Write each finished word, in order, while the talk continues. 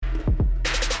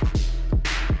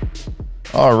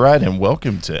All right, and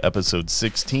welcome to episode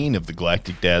 16 of the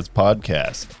Galactic Dads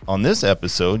podcast. On this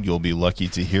episode, you'll be lucky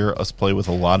to hear us play with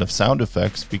a lot of sound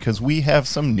effects because we have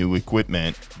some new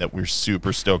equipment that we're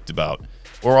super stoked about.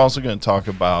 We're also going to talk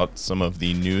about some of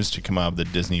the news to come out of the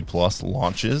Disney Plus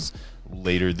launches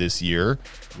later this year.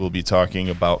 We'll be talking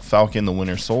about Falcon the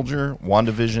Winter Soldier,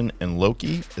 WandaVision, and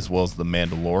Loki, as well as The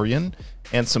Mandalorian,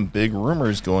 and some big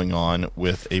rumors going on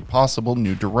with a possible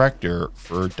new director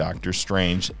for Doctor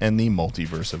Strange and the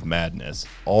Multiverse of Madness.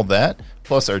 All that,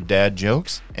 plus our dad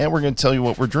jokes, and we're going to tell you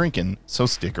what we're drinking, so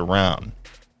stick around.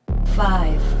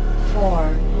 5,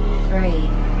 4, 3,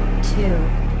 2,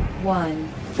 1.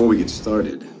 Before we get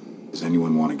started, does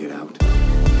anyone want to get out?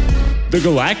 The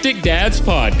Galactic Dads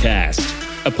Podcast,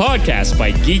 a podcast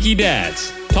by geeky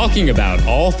dads, talking about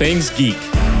all things geek.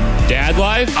 Dad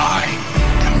life, I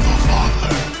am the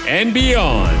father. and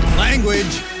beyond.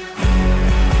 Language.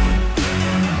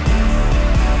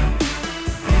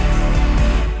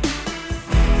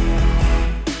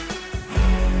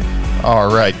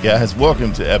 All right, guys,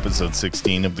 welcome to episode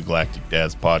 16 of the Galactic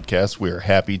Dads podcast. We are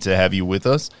happy to have you with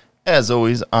us. As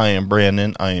always, I am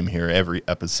Brandon. I am here every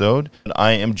episode. And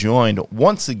I am joined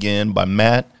once again by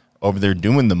Matt over there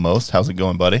doing the most. How's it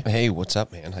going, buddy? Hey, what's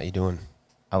up, man? How you doing?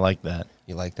 I like that.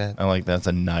 You like that? I like that's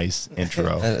a nice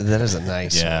intro. That is a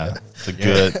nice Yeah, one. it's a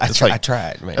good. I It's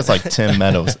tried, man. That's like Tim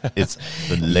Meadows. It's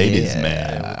the ladies' Yeah.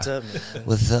 man. What's up, man?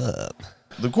 What's up?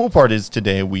 The cool part is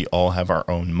today we all have our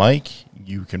own mic.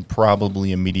 You can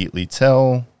probably immediately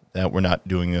tell that we're not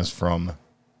doing this from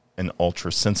an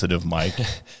ultra sensitive mic,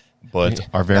 but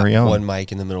our very Got own. one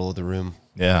mic in the middle of the room.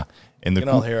 Yeah. And the We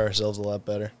can all hear ourselves a lot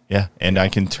better. yeah, and I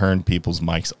can turn people's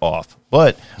mics off.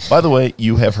 But by the way,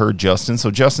 you have heard Justin.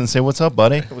 So Justin, say what's up,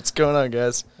 buddy. What's going on,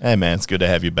 guys? Hey man, it's good to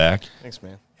have you back. Thanks,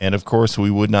 man. And of course, we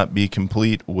would not be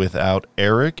complete without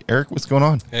Eric. Eric, what's going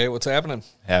on? Hey, what's happening?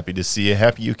 Happy to see you.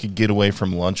 Happy you could get away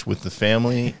from lunch with the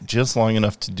family just long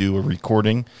enough to do a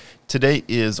recording. Today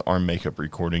is our makeup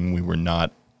recording. We were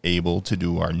not able to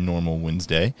do our normal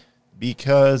Wednesday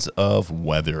because of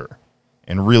weather.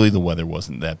 And really, the weather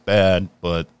wasn't that bad,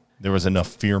 but there was enough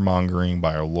fear-mongering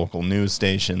by our local news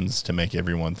stations to make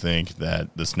everyone think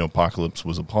that the snowpocalypse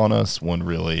was upon us, when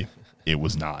really it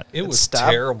was not. It was Stop.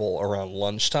 terrible around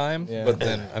lunchtime, Yeah. but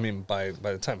then, I mean, by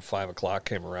the time 5 o'clock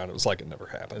came around, it was like it never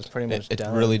happened. Pretty much It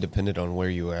down. really depended on where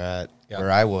you were at. Yeah.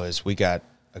 Where I was, we got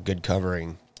a good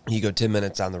covering. You go 10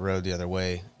 minutes on the road the other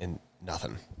way and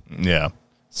nothing. Yeah.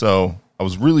 So I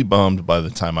was really bummed by the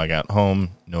time I got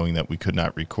home, knowing that we could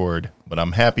not record, but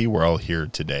I'm happy we're all here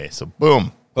today. So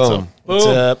boom. Boom. What's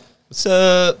up? What's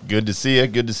up? Good to see you.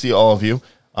 Good to see all of you.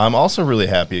 I'm also really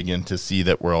happy again to see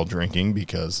that we're all drinking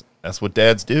because that's what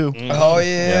dads do. Oh,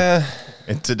 yeah.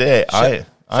 And today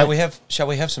Shall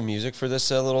we have some music for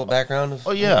this little background?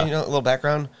 Oh, yeah. You know, a little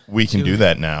background? we can do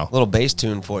that now. A little bass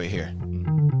tune for you here.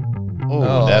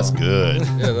 Oh, that's good.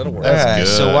 Yeah, that'll work. That's All right, good.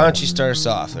 so why don't you start us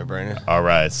off there, Brandon? All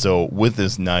right. So with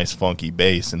this nice funky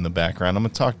bass in the background, I'm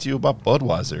going to talk to you about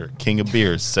Budweiser. King of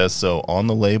Beers says so on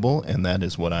the label, and that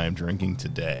is what I am drinking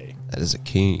today. That is a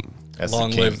king. That's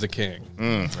Long the king. live the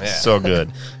king. So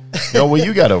good. Yo, what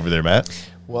you got over there, Matt?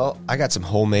 Well, I got some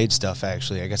homemade stuff,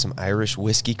 actually. I got some Irish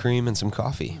whiskey cream and some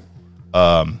coffee.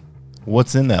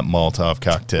 What's in that Molotov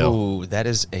cocktail? Oh, that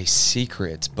is a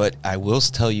secret, but I will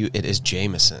tell you it is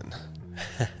Jameson.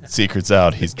 Secret's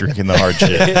out. He's drinking the hard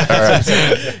shit. All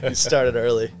right. You started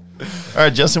early. All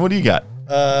right, Justin, what do you got?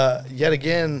 Yet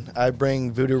again, I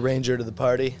bring Voodoo Ranger to the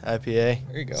party, IPA.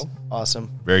 There you go.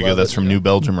 Awesome. Very Love good. That's it. from New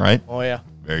Belgium, right? Oh, yeah.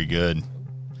 Very good.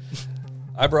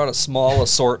 I brought a small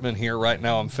assortment here. Right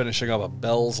now, I'm finishing up a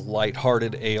Bell's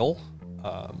Lighthearted Ale.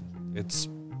 It's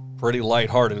pretty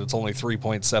lighthearted. It's only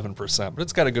 3.7%, but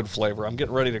it's got a good flavor. I'm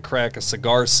getting ready to crack a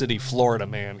Cigar City, Florida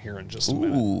man here in just a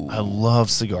minute. Ooh. I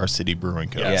love Cigar City Brewing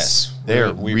Co. Yes.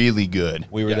 They're We- really good.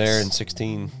 We were Yes. there in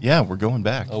 16. Yeah, we're going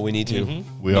back. Oh, we need to.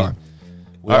 We are.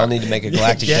 We all need to make a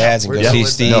Galactic Yeah, Dads and we're go done see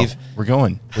with Steve. No, we're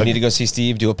going. We need to go see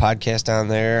Steve, do a podcast down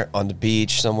there on the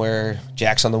beach somewhere.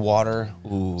 Jack's on the water.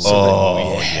 Ooh.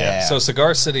 yeah. So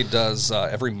Cigar City does,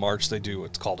 every March they do,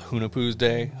 it's called Hunapoo's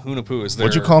Day. Hunapoo is their...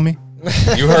 What'd you call me?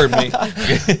 You heard me.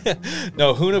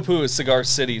 No, Hunapoo is Cigar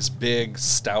City's big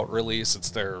stout release. It's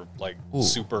their like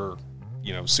super,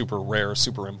 super rare,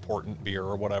 super important beer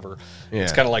or whatever.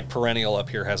 It's Yeah. kind of like Perennial up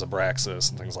here has Abraxas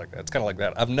and things like that. It's kind of like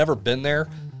that. I've never been there.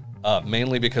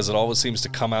 Mainly because it always seems to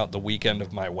come out the weekend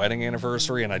of my wedding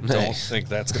anniversary, and I don't think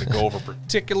that's going to go over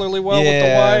particularly well with the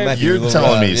Yeah, wife. might You're Little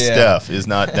telling me rough, yeah. Steph is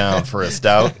not down for a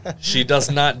stout? She does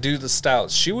not do the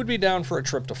stouts. She would be down for a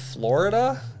trip to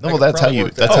Florida. No, I well, could that's how probably you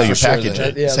work that's that how out. you for sure package then.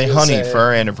 it. Yeah, I was Say, gonna honey, say- for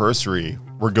our anniversary,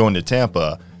 we're going to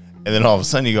Tampa, and then all of a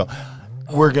sudden you go,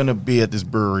 we're going to be at this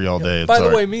brewery all day. By the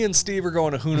way, me and Steve are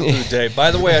going to Hoonahoo Day.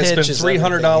 By the way, I spent Hitch is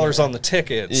 $300 on the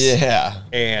tickets. Yeah.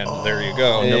 And there you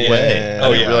go. No Yeah. way. I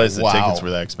Oh, didn't yeah. realize the Wow. tickets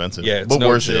were that expensive. Yeah, it's but no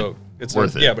worth joke. it. It's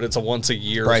worth it. Yeah, but it's a once a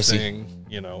year Pricey. thing,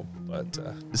 but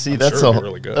See, I'm that's sure it'll be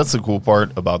really good. that's the cool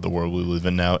part about the world we live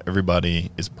in now. Everybody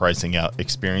is pricing out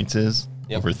experiences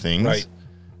over things. Right.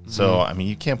 So, I mean,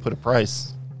 you can't put a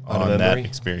price On a on that memory?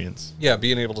 experience. Yeah,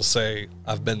 being able to say,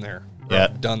 I've been there. Or Yeah.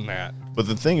 I've done that. But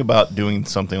the thing about doing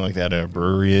something like that at a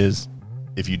brewery is,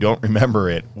 if you don't remember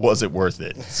it, was it worth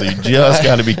it? So you just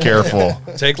got to be careful.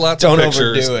 Take lots Don't of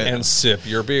pictures overdo it. and sip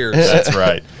your beers. That's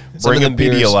right. Some Bring a of them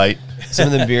beers- Pedialyte. Some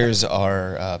of them beers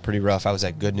are pretty rough. I was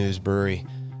at Good News Brewery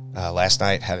last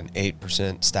night, had an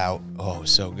 8% stout. Oh, it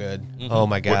was so good. Oh,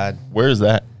 my God. Where is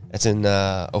that? It's in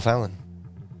O'Fallon.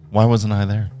 Why wasn't I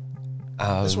there?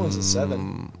 This one's a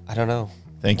 7. I don't know.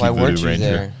 Thank you, Why weren't Voodoo you Ranger.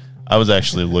 there? I was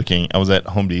actually looking. I was at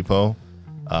Home Depot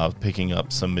picking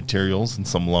up some materials and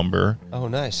some lumber. Oh,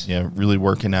 nice. Yeah, really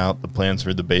working out the plans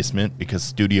for the basement because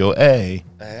Studio A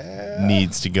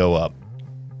needs to go up.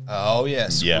 Oh,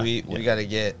 yes. Yeah, We yeah. got to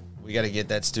get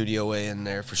that Studio A in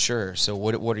there for sure. So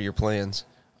what are your plans?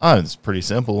 It's pretty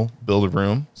simple. Build a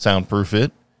room, soundproof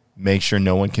it, make sure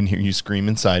no one can hear you scream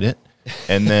inside it.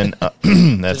 And then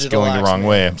that's Digital going the wrong locksmith.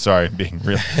 way. I'm sorry, being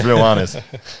real honest.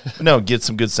 But no, get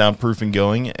some good soundproofing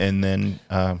going, and then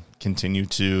continue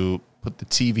to put the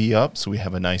TV up so we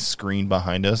have a nice screen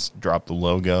behind us. Drop the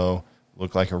logo,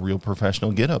 look like a real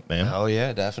professional get up, man. Oh,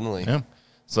 yeah, definitely. Yeah,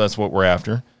 so that's what we're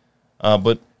after.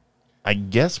 But I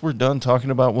guess we're done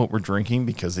talking about what we're drinking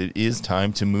because it is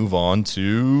time to move on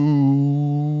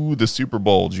to the Super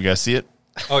Bowl. Did you guys see it?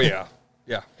 Oh, yeah.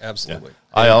 Yeah, absolutely.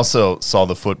 I also saw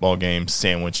the football game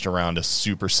sandwiched around a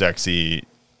super sexy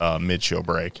mid-show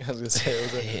break. I was going to say,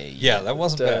 it was Yeah, that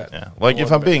wasn't bad. Yeah, like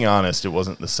if I'm being honest, it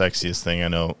wasn't the sexiest thing. I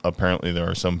know apparently there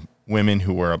are some women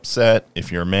who were upset.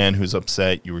 If you're a man who's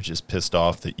upset, you were just pissed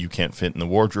off that you can't fit in the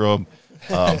wardrobe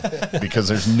because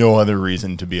there's no other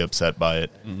reason to be upset by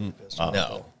it.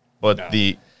 No. But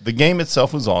the game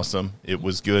itself was awesome. It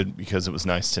was good because it was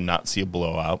nice to not see a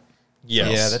blowout.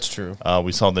 Yes. Yeah, that's true.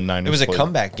 We saw the Niners. It was a play-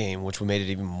 comeback game, which made it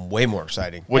even way more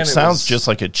exciting. which And it sounds was- just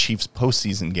like a Chiefs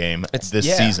postseason game It's- this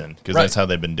yeah, season because right. that's how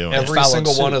they've been doing it. Every followed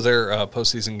single one suit. of their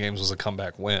postseason games was a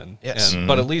comeback win. Yes.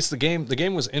 But at least the game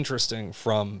was interesting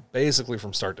from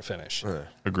start to finish.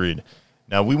 Agreed.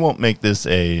 Now, we won't make this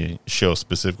a show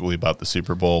specifically about the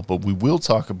Super Bowl, but we will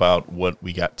talk about what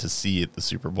we got to see at the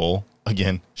Super Bowl.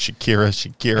 Again,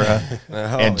 Shakira,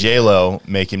 and J-Lo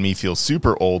making me feel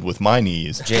super old with my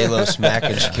knees. J-Lo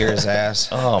smacking Shakira's ass.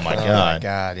 Oh, my Oh, my God.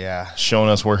 God, yeah. Showing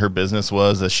us where her business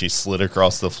was as she slid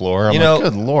across the floor. I'm You like, know,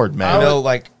 good Lord, man. I know,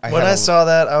 like, when I saw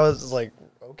that, I was like,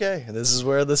 okay, this is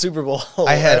where the Super Bowl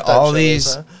I had halftime all show these,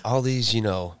 is,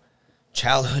 huh?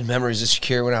 childhood memories of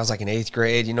Shakira when I was like in 8th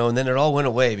grade, and then it all went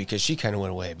away because she kind of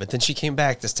went away. But then she came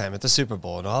back this time at the Super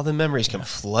Bowl, and all the memories come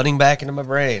flooding back into my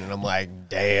brain, and I'm like,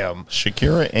 damn.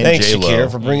 Shakira and Thanks, J-Lo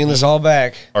Shakira, for bringing this all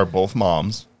back. are both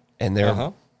moms. And they're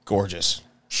Uh-huh. gorgeous.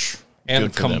 And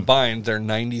Good for them. combined, they're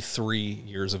 93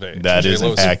 years of age. That is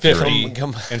J-Lo's accurate. 50,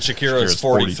 Come- and Shakira is Shakira's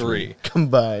 43.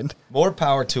 Combined. More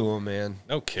power to them, man.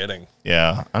 No kidding.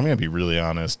 Yeah, I'm going to be really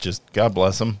honest. Just God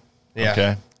bless them. Yeah.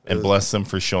 Okay? And bless them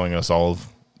for showing us all of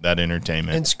that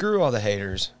entertainment. And screw all the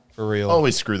haters, for real.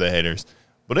 Always screw the haters.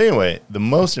 But anyway, the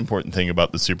most important thing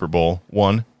about the Super Bowl,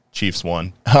 one, Chiefs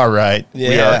won. All right. We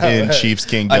Yeah. are in Chiefs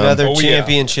Kingdom. Another Oh, yeah.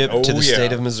 championship Oh, to the yeah.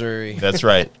 state of Missouri. That's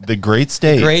right. The great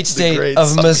state. Great state great of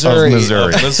state Missouri. of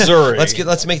Missouri. Missouri.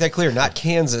 Let's make that clear. Not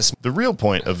Kansas. The real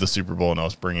point of the Super Bowl, and I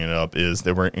was bringing it up, is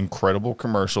there were incredible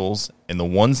commercials, and the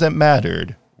ones that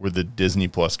mattered were the Disney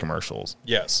Plus commercials.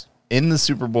 Yes. In the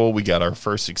Super Bowl, we got our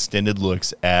first extended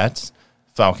looks at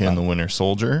Falcon and the Winter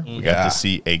Soldier. We got Yeah. to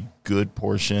see a good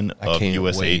portion of can't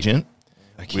U.S. wait. Agent.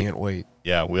 I can't wait.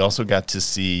 Yeah, we also got to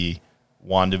see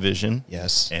WandaVision.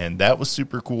 Yes. And that was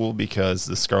super cool because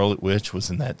the Scarlet Witch was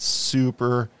in that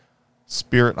super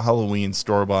Spirit Halloween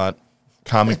store-bought,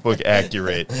 comic book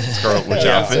accurate Scarlet Witch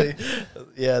outfit.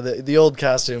 Yeah, the old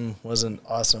costume wasn't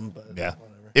awesome, but Yeah. whatever.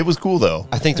 It was cool, though.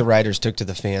 I think the writers took to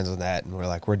the fans on that, and we're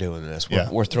like, we're doing this.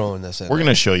 We're throwing this in. We're going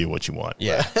to show you what you want.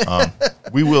 Yeah.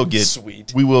 We will get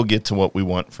Sweet. we will get to what we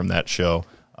want from that show.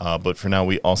 But for now,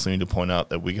 we also need to point out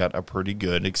that we got a pretty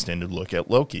good extended look at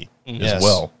Loki Yes. as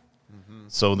well.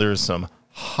 So there's some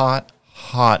hot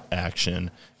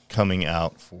action coming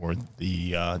out for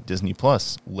the Disney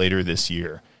Plus later this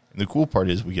year. And the cool part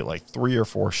is we get like 3 or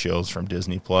 4 shows from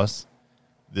Disney Plus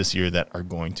this year that are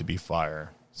going to be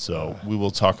fire. So we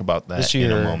will talk about that This year,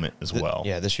 in a moment as well.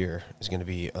 Yeah, this year is going to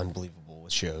be unbelievable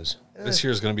with shows. This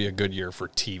year's going to be a good year for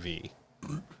TV.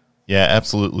 Yeah,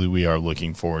 absolutely. We are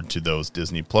looking forward to those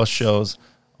Disney Plus shows.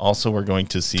 Also, we're going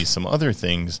to see some other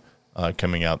things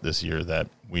coming out this year that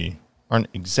we aren't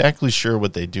exactly sure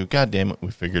what they do. God damn it,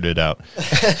 we figured it out.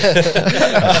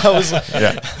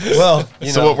 Well,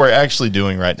 So what we're actually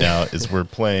doing right now is we're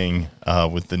playing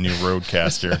with the new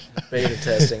Rodecaster. Beta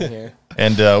testing here.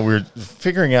 And we're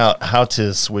figuring out how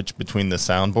to switch between the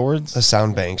soundboards, the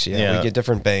sound banks, Yeah. we get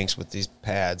different banks with these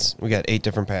pads. We got 8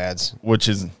 different pads. which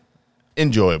is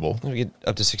enjoyable. We get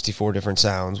up to 64 different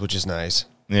sounds, which is nice.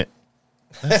 Yeah,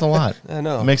 that's a lot. I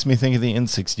know. It makes me think of the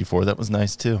N64. That was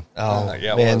nice, too. Oh,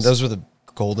 yeah, it man, was. those were the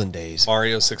golden days.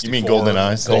 Mario 64. You mean Golden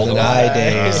Eyes? Golden Eye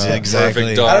days, exactly.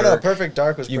 Perfect Dark. I don't know. Perfect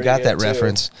Dark was You pretty got good, that too.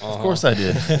 reference. Of course I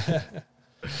did.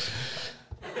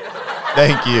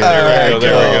 Thank you. There we go.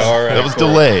 All right, that was cool.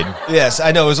 delayed. Yes,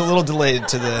 I know. It was a little delayed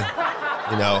to the,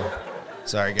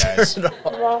 sorry, guys.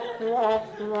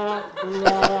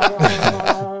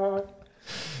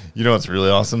 You know what's really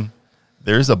awesome?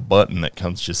 There's a button that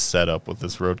comes just set up with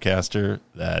this Rodecaster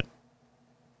that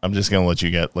I'm just going to let you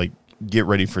get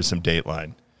ready for some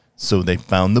Dateline. So they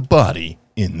found the body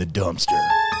in the dumpster.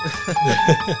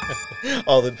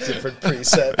 All the different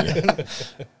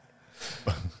presets.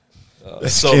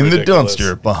 So in ridiculous. the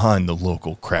dumpster behind the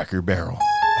local Cracker Barrel.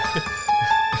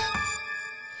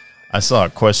 I saw a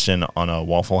question on a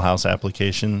Waffle House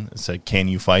application. It said, "Can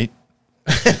you fight?"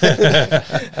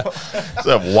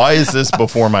 So why is this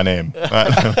before my name?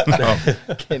 I don't know.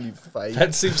 Can you fight?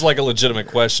 That seems like a legitimate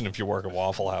question if you work at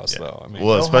Waffle House, though. I mean,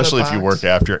 Well, how to especially if you box. work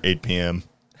after 8 p.m.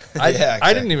 Yeah, I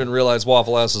exactly. didn't even realize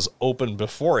Waffle House is open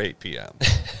before 8 p.m.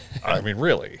 I mean,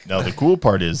 really. Now, the cool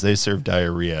part is they serve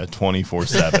diarrhea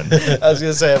 24/7. I was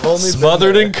gonna say I've only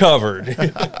Smothered been and covered.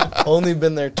 there, only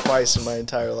been there twice in my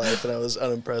entire life, and I was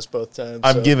unimpressed both times.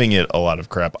 I'm so. giving it a lot of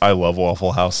crap. I love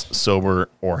Waffle House, sober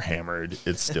or hammered.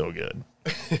 It's still good.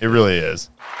 It really is.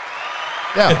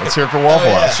 Yeah, let's hear it for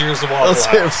Waffle House. Cheers to Waffle Let's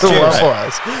hear it House. for Cheers. Waffle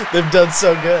House. They've done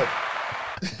so good.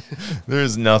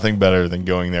 There's nothing better than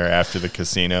going there after the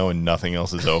casino and nothing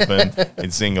else is open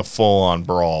and seeing a full-on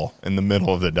brawl in the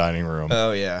middle of the dining room.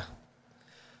 Oh, yeah.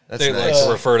 That's They like nice.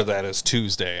 to refer to that as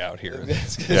Tuesday out here. Yeah,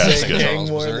 it's Say good. gang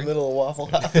war in Missouri. the middle of Waffle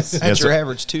House. That's Yeah, so- your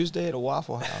average Tuesday at a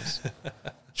Waffle House.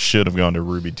 Should have gone to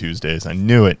Ruby Tuesdays. I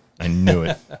knew it. I knew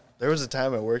it. There was a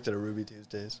time I worked at a Ruby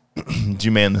Tuesdays. Did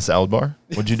you man the salad bar?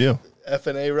 What'd you do?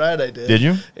 F&A ride I did. Did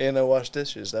you? And I washed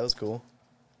dishes. That was cool.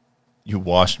 You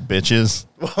washed bitches?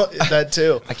 Well, that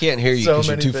too. I can't hear you So because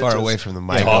you're many too far bitches. away from the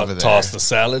mic over there. Toss the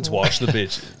salads, wash the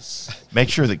bitches. Make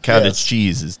sure that cottage Yes.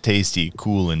 cheese is tasty,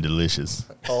 cool, and delicious.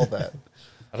 All that.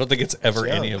 I don't think it's ever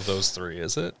Yeah. any of those three,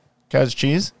 is it? Cottage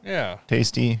cheese? Yeah.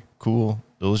 Tasty, cool,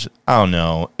 delicious. I don't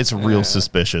know. It's real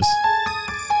suspicious.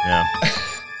 Yeah.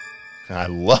 I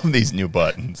love these new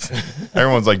buttons.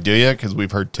 Everyone's like, do you? Because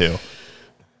we've heard 2.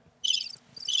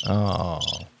 Oh,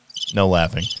 no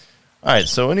laughing. All right.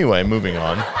 So anyway, moving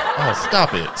on. Oh,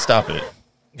 stop it. Stop it.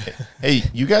 Hey,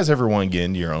 you guys ever want to get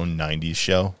into your own 90s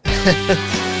show?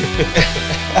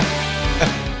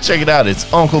 Check it out.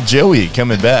 It's Uncle Joey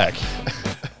coming back.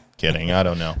 Kidding. I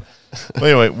don't know. Well,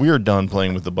 anyway, we are done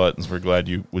playing with the buttons. We're glad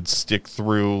you would stick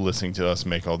through listening to us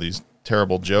make all these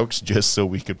terrible jokes just so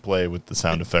we could play with the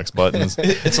sound effects buttons.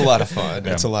 It's a lot of fun.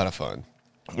 It's a lot of fun.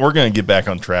 We're going to get back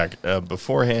on track.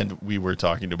 Beforehand, we were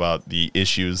talking about the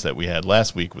issues that we had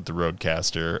last week with the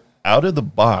Rodecaster. Out of the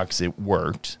box, it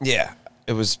worked. Yeah.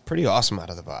 It was pretty awesome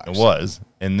out of the box. It was.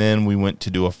 And then we went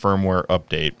to do a firmware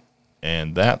update.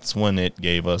 And that's when it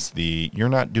gave us the "you're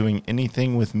not doing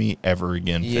anything with me ever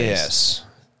again" face. Yes.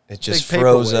 It just Big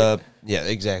froze paperweight. up. Yeah,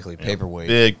 exactly. Paperweight.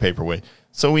 Big paperweight.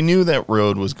 So we knew that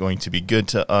Rode was going to be good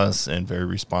to us and very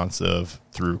responsive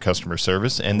through customer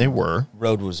service, and they were.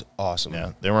 Rode was awesome.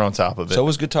 Yeah, they were on top of it. So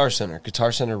was Guitar Center.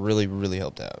 Guitar Center really, really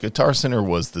helped out. Guitar Center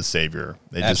was the savior.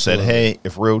 They just Absolutely. said, hey,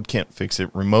 if Rode can't fix it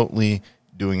remotely,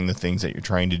 doing the things that you're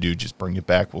trying to do, just bring it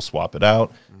back. We'll swap it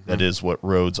out. That is what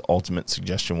Rode's ultimate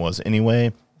suggestion was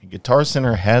anyway. And Guitar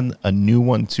Center had a new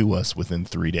one to us within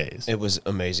 3 days. It was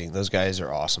amazing. Those guys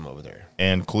are awesome over there.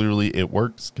 And clearly it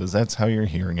works because that's how you're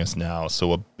hearing us now.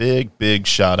 So a big, big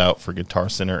shout out for Guitar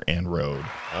Center and Rode.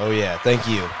 Oh, yeah. Thank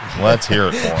you. Let's hear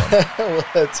it for them.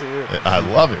 Let's hear it. I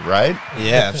love it, right?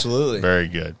 Yeah, absolutely. Very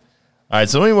good. All right.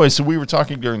 So anyway, so we were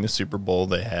talking during the Super Bowl.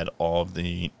 They had all of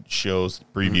the shows,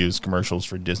 previews, commercials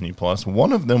for Disney Plus.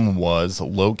 One of them was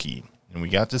Loki, and we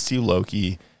got to see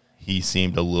Loki. He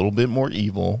seemed a little bit more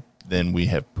evil than we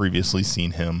have previously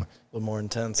seen him. A little more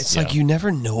intense. It's like you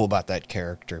never know about that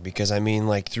character because, I mean,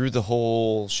 like through the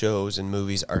whole shows and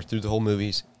movies, or through the whole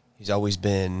movies, he's always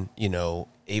been, you know,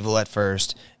 evil at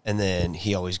first, and then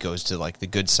he always goes to like the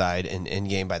good side in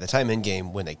Endgame. By the time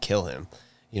Endgame, when they kill him,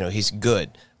 you know, he's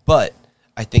good. But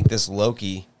I think this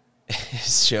Loki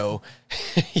show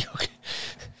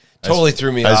totally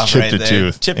threw me I off chipped right a there.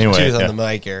 tooth. Chipped Anyway, a tooth yeah. on the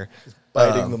mic here.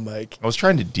 Biting the mic. I was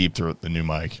trying to deep throat the new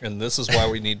mic. And this is why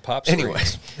we need pop screens. Anyway,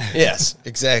 yes,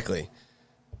 exactly.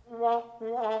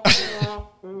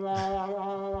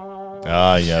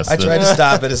 Ah, yes. I tried to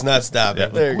stop it. It's not stopping. Yeah,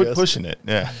 There it quit goes. pushing it.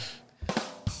 Yeah.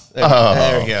 There, Oh,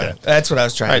 there we go. okay. That's what I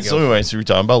was trying All right. to So go. anyway, so we're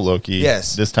talking about Loki.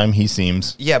 Yes. This time he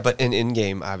seems. Yeah, but in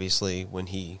game, obviously, when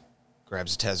he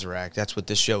grabs a Tesseract, that's what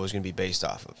this show is going to be based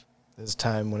off of. His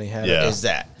time when he had Yeah. it. Is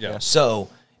that? Yeah. So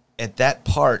at that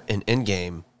part in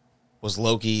Endgame, was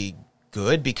Loki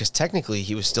good? Because technically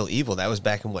he was still evil. That was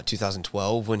back in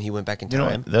 2012 when he went back in You know,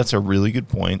 time. that's a really good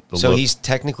point. The So Lo- he's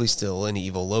technically still an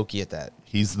evil Loki at that.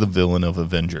 he's the villain of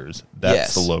Avengers. That's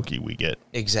Yes. the Loki we get.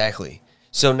 Exactly.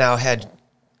 So now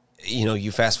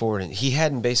you fast forward, and he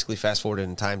hadn't basically fast forwarded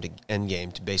in time to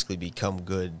Endgame to basically become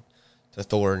good to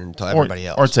Thor and to everybody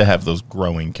else. Or to have those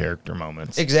growing character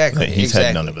moments. Exactly. He's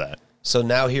had none exactly. of that. So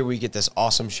now here we get this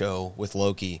awesome show with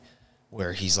Loki,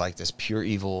 where he's like this pure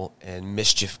evil and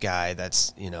mischief guy.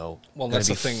 That's Well, gonna that's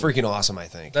be the thing. freaking awesome. I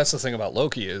think. That's the thing about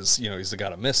Loki is, he's the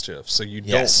god of mischief, so you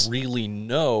Yes. don't really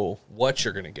know what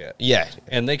you're going to get. Yeah.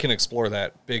 And they can explore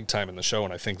that big time in the show,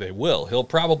 and I think they will. He'll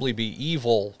probably be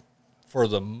evil for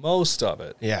the most of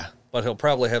it. Yeah. But he'll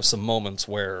probably have some moments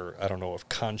where, I don't know if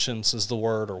conscience is the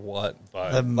word or what,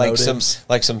 but Like some Motives.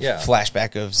 Yeah.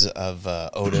 flashback of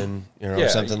Odin, or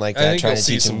something like I that. think Trying you'll to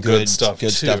see teach some him good stuff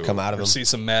too. come out of You'll him. see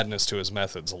some madness to his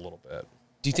methods a little bit.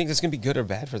 Do you think that's going to be good or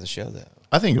bad for the show, though?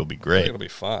 I think it'll be I think great. it'll be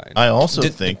fine. I also De-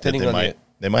 think that depending on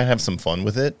they might have some fun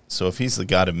with it. So if he's the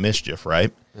god of mischief,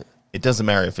 right? It doesn't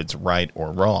matter if it's right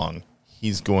or wrong.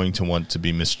 He's going to want to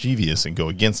be mischievous and go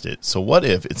against it. So what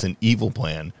if it's an evil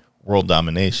plan, world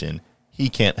domination? He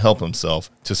can't help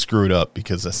himself to screw it up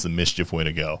because that's the mischief way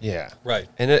to go. Yeah. Right.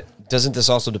 And doesn't this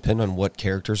also depend on what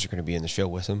characters are going to be in the show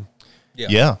with him?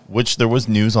 Yeah, which there was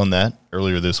news on that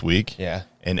earlier this week. Yeah.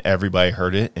 And everybody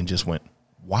heard it and just went,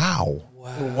 wow.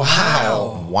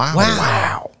 Wow.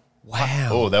 Wow. Wow.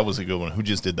 Oh, that was a good one. Who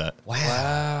just did that?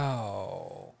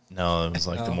 Wow. No, it was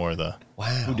like the more of the, Wow.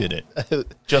 who did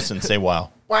it? Justin, say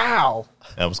wow. Wow.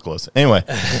 That was close. Anyway,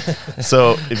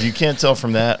 so if you can't tell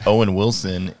from that, Owen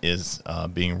Wilson is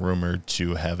being rumored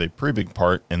to have a pretty big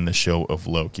part in the show of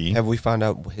Loki. Have we found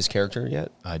out his character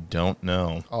yet? I don't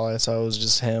know. All I saw was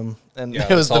just him, and Yeah,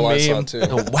 it was that's the all I saw meme. too.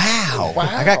 Oh, wow.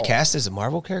 I got cast as a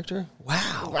Marvel character?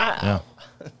 Wow. Yeah,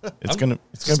 it's gonna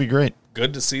be great.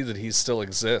 Good to see that he still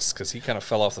exists because he kind of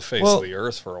fell off the face Well, of the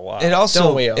earth for a while. It also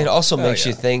Don't we all? makes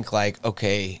you yeah. think like,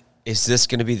 okay, is this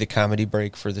going to be the comedy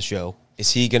break for the show?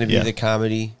 Is he going to be Yeah. the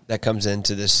comedy that comes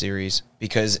into this series?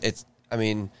 Because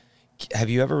have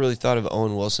you ever really thought of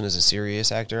Owen Wilson as a serious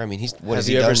actor? I mean, what has Have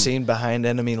he you ever done? seen Behind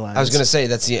Enemy Lines? I was going to say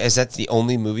is that the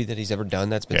only movie that he's ever done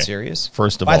that's been Okay. serious?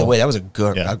 First of By the all- way, that was a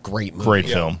Yeah. great movie. Great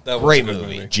Yeah, film. that was Great a good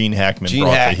movie. Gene Hackman Gene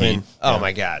brought Hackman. the heat. Oh Yeah.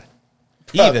 my god,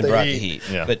 he Brought even the brought heat. the heat.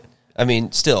 Yeah. But I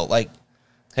mean, still, like,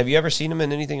 have you ever seen him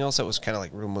in anything else that was kind of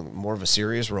like more of a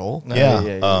serious role?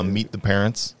 Yeah, Meet the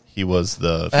Parents. He was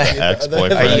the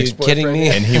ex-boyfriend. Are you Ex-boyfriend, kidding me?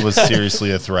 And he was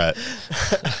seriously a threat.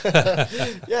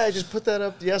 Yeah, I just put that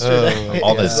up yesterday.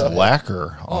 All this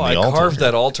lacquer oh, on I the altar. carved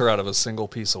that altar out of a single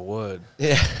piece of wood.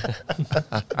 Yeah.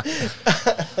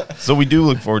 So we do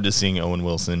look forward to seeing Owen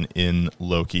Wilson in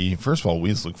Loki. First of all, we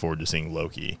just look forward to seeing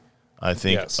Loki. I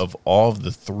think Yes. of all of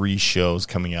the 3 shows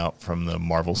coming out from the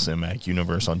Marvel Cinematic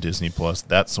Universe on Disney Plus,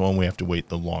 that's the one we have to wait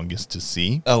the longest to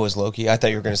see. Oh, is Loki? I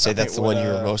thought you were going to say that's the one you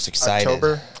were most excited.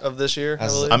 October of this year, I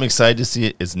believe. I'm excited to see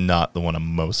it. It's not the one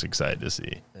I'm most excited to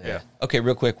see. Yeah. Okay,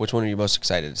 real quick, which one are you most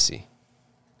excited to see?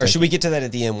 Or should we get to that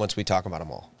at the end once we talk about them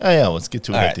all? Oh, yeah, let's get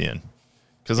to it All at right. the end.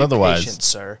 Because otherwise, Patient,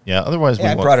 sir. otherwise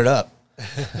Yeah, I we brought it up.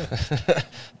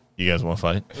 You guys want to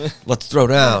fight? Let's throw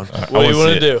down. What do you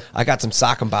want to do? I got some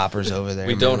sock and boppers over there.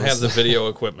 We man. don't have the video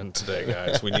equipment today,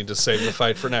 guys. We need to save the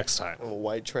fight for next time. A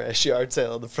white trash yard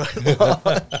sale on the front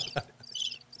lawn.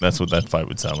 That's what that fight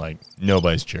would sound like.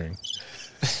 Nobody's cheering.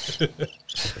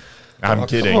 I'm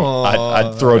kidding. on.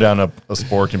 I'd throw down a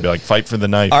spork and be like, fight for the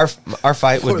knife. Our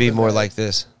fight would be more like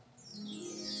this.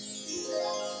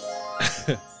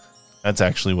 That's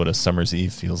actually what a summer's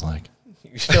eve feels like.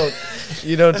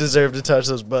 You don't deserve to touch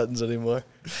those buttons anymore.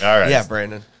 All right. Yeah,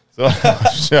 Brandon. So,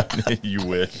 you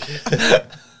wish.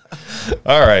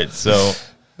 All right. So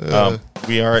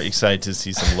we are excited to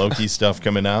see some Loki stuff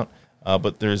coming out.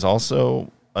 But there's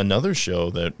also another show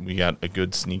that we got a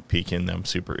good sneak peek in that I'm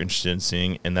super interested in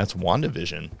seeing, and that's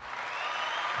WandaVision.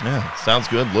 Yeah, sounds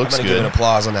good. Looks I'm going to give an good.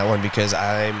 applause on that one because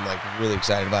I'm like really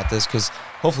excited about this because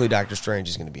hopefully Doctor Strange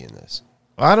is going to be in this.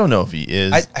 I don't know if he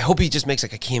is. I hope he just makes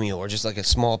like a cameo or just like a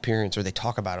small appearance or they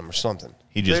talk about him or something.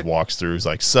 He just walks through. He's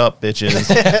like, "Sup, bitches."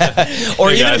 Or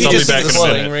Hey, even guys, if you I'll just be see back the in a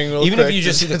cloak, minute. Ring real even if quick, you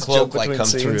just see the just cloak jump like between come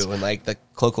scenes. through and like the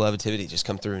cloak of levitivity just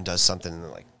come through and does something and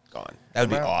they're like gone. That would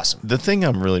be awesome. The thing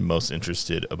I'm really most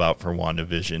interested about for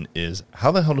WandaVision is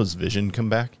how the hell does Vision come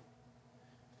back?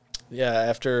 Yeah,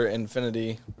 after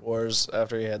Infinity Wars,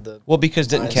 after he had the Well, because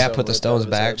didn't Mind Cap Stone put the ripped stones out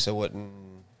of his back, head. so wouldn't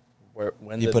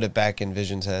when he did, put it back in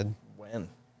Vision's head? when?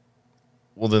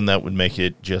 Well, then that would make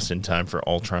it just in time for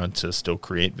Ultron to still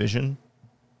create Vision,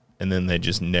 and then they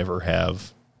just never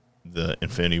have the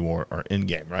Infinity War or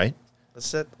Endgame, right?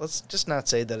 Let's just not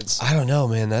say that it's I don't know,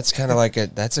 man. That's kind of like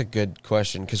that's a good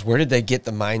question because where did they get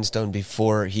the Mind Stone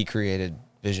before he created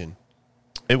Vision?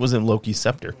 It was in Loki's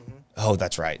scepter. Oh,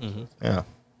 that's right. Yeah.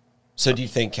 So do you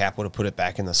think Cap would have put it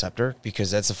back in the scepter?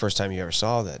 Because that's the first time you ever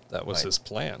saw that. That was like, his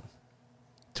plan.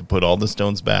 To put all the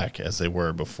stones back as they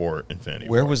were before Infinity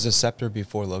Where War. was the scepter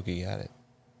before Loki had it?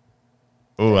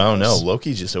 Oh, I don't know.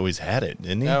 Loki just always had it,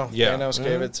 didn't he? No, Yeah. Thanos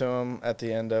gave it to him at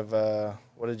the end of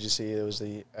what did you see? It was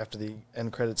after the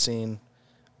end credit scene.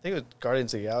 I think it was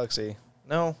Guardians of the Galaxy.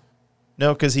 No,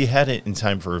 No, because he had it in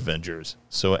time for Avengers.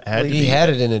 So it had to He be. had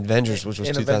it in Avengers, which was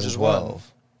In Avengers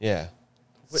 2012. Yeah.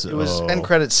 it was So- end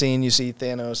credit scene. You see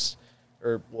Thanos,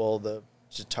 the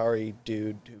Chitauri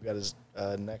dude who got his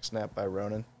neck snapped by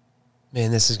Ronan.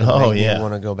 Man, this is going to Oh, make yeah. me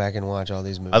want to go back and watch all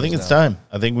these movies. I think it's now. time.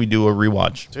 I think we do a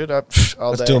rewatch. Dude, all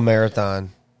Let's day. do a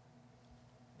marathon.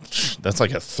 That's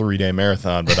like a 3-day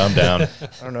marathon, but I'm down. I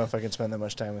don't know if I can spend that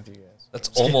much time with you guys. That's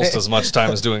almost as much time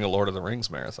as doing a Lord of the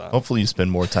Rings marathon. Hopefully you spend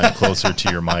more time closer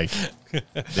to your mic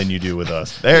than you do with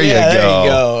us. There Yeah, you go. there you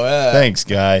go. Yeah. Thanks,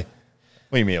 guy.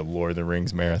 What do you mean a Lord of the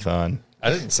Rings marathon? I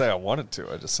didn't say I wanted to.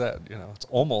 I just said, it's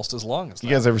almost as long as that.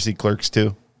 You guys ever see Clerks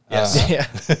 2? Yes, Yeah,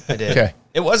 I did. Okay.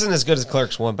 It wasn't as good as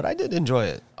Clerks 1, but I did enjoy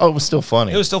it. Oh, it was still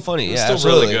funny. It was still funny. was Yeah,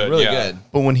 still really absolutely. good, Really yeah. good.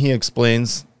 But when he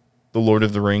explains the Lord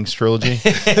of the Rings trilogy,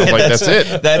 I'm like, that's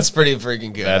it. That's pretty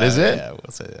freaking good. That is it? Yeah,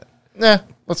 we'll say that. Nah,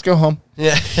 let's go home.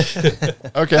 Yeah.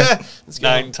 Okay.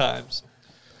 9 times.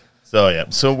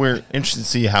 So we're interested to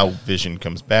see how Vision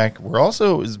comes back.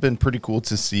 It's been pretty cool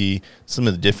to see some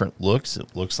of the different looks.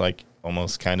 It looks like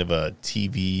almost kind of a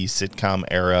TV sitcom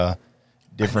era.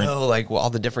 Different. Oh, like all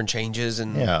the different changes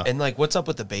and Yeah. and like what's up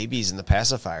with the babies and the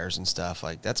pacifiers and stuff?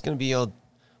 Like that's gonna be all.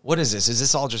 What is this? Is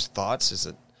this all just thoughts? Is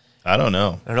it? I don't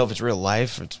know. I don't know if it's real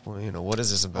life. Or it's what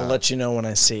is this about? I'll let you know when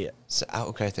I see it. So,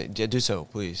 okay, do so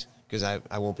please, because I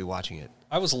won't be watching it.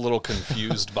 I was a little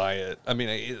confused by it. I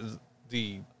mean,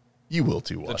 the You will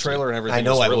too. the trailer and everything I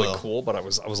know was I really will. cool, but I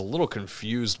was a little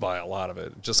confused by a lot of it.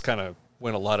 It just kind of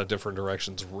went a lot of different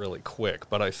directions really quick.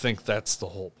 But I think that's the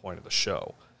whole point of the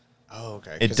show. Oh,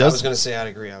 okay. It 'Cause does- I was gonna say I'd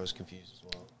agree. I was confused as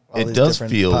well. All It these does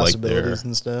different feel like possibilities they're-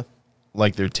 and stuff.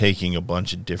 Like they're taking a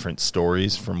bunch of different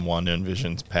stories from Wanda and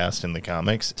Vision's past in the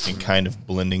comics and kind of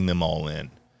blending them all in.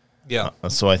 Yeah.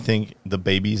 So I think the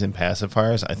babies and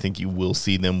pacifiers, I think you will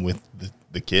see them with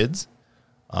the kids.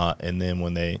 And then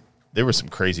when there was some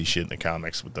crazy shit in the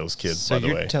comics with those kids, So by the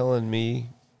you're way. telling me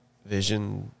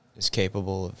Vision is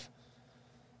capable of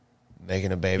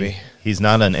making a baby? He's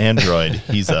not an android.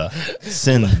 He's a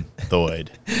synthoid.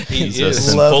 He He's a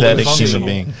is fully synthetic human functional.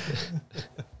 being.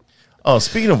 Oh,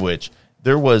 speaking of which,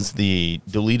 there was the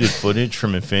deleted footage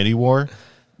from Infinity War.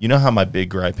 You know how my big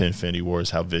gripe in Infinity War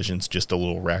is how Vision's just a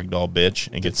little ragdoll bitch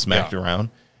and gets smacked Yeah. around?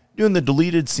 Doing the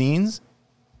deleted scenes,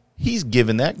 he's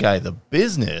giving that guy the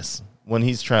business when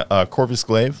he's trying, Corvus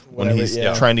Glaive, when Whatever, he's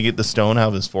yeah. trying to get the stone out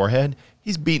of his forehead.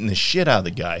 He's beating the shit out of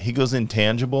the guy. He goes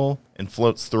intangible and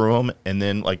floats through him and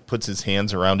then like puts his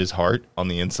hands around his heart on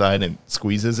the inside and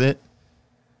squeezes it.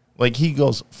 Like he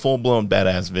goes full blown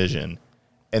badass Vision,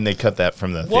 and they cut that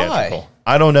from the Why? theatrical.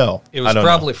 I don't know. It I was don't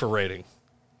probably know. for rating.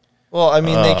 Well, I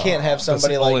mean, they can't have That's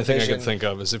somebody the only like thing I Vision can think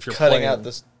of is if you're cutting playing, out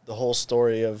the whole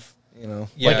story of Yeah,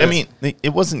 Like I mean, it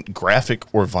wasn't graphic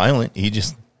or violent.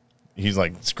 He's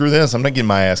like, screw this. I'm not getting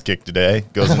my ass kicked today.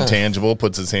 Goes intangible,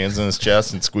 puts his hands in his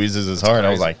chest, and squeezes his heart. I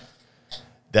was crazy. like,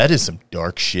 that is some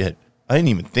dark shit. I didn't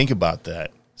even think about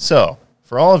that. So,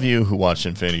 for all of you who watched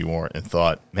Infinity War and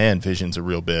thought, man, Vision's a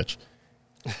real bitch,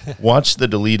 watch the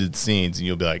deleted scenes and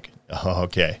you'll be like, oh,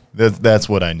 okay, that's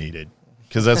what I needed.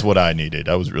 Because that's what I needed.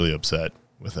 I was really upset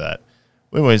with that.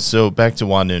 Anyway, so back to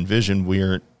Wanda and Vision.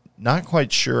 We're not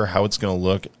quite sure how it's going to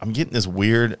look. I'm getting this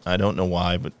weird, I don't know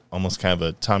why, but almost kind of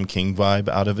a Tom King vibe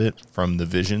out of it from the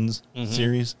Visions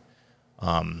series.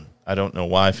 I don't know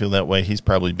why I feel that way. He's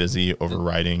probably busy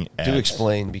overwriting. Do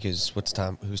explain, because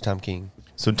who's Tom King?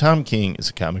 So Tom King is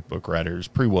a comic book writer. He's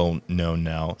pretty well known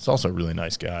now. He's also a really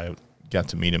nice guy. I got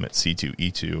to meet him at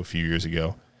C2E2 a few years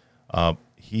ago.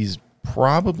 He's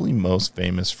probably most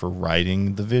famous for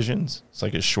writing the Visions. It's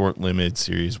like a short limited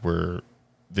series where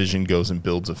Vision goes and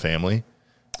builds a family.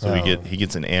 So he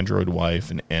gets an android wife,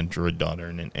 an android daughter,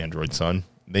 and an android son.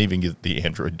 They even get the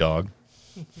android dog.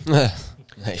 Because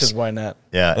Nice. why not?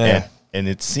 Yeah. And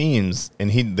it seems,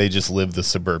 they just live the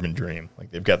suburban dream.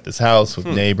 Like they've got this house with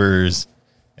neighbors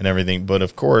and everything. But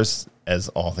of course, as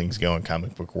all things go in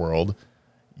comic book world,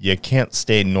 you can't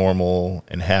stay normal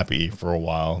and happy for a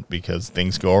while because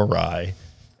things go awry.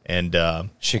 And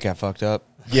Shit got fucked up.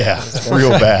 yeah, real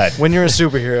bad. When you're a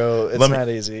superhero, it's Let me- not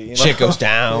easy. You know? Shit goes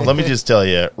down. Let me just tell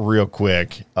you real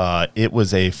quick. It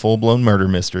was a full-blown murder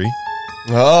mystery,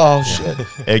 Oh, shit.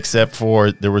 except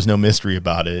for there was no mystery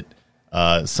about it.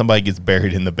 Somebody gets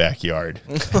buried in the backyard.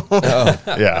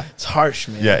 Yeah. It's harsh,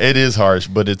 man. Yeah, it is harsh,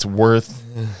 but it's worth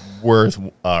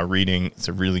reading. It's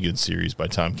a really good series by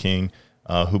Tom King,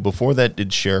 who before that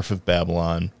did Sheriff of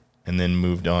Babylon and then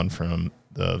moved on from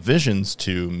the Visions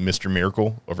to Mr.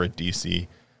 Miracle over at DC,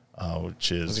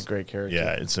 which is He's a great character.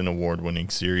 Yeah, it's an award-winning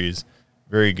series,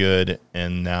 very good.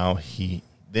 And now he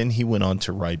went on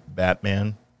to write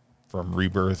Batman from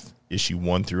Rebirth issue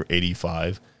 1 through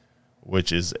 85,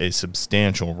 which is a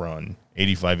substantial run.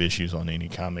 85 issues on any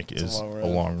comic is a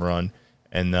long run.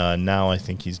 And now I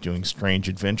think he's doing Strange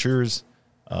Adventures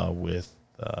with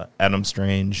Adam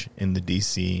Strange in the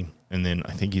DC, and then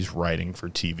I think he's writing for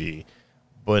TV.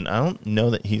 But I don't know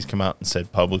that he's come out and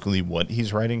said publicly what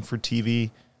he's writing for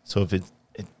TV. So if it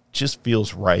just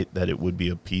feels right that it would be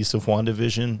a piece of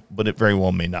WandaVision, but it very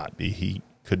well may not be. He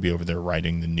could be over there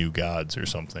writing the New Gods or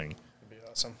something. It'd be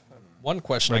awesome. One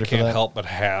question Ready I for can't that? help but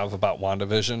have about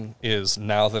WandaVision is,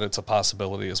 now that it's a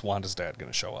possibility, is Wanda's dad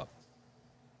going to show up?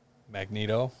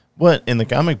 Magneto? But in the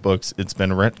comic books, it's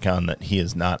been retconned that he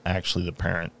is not actually the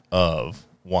parent of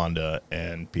Wanda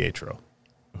and Pietro,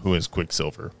 who is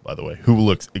Quicksilver, by the way, who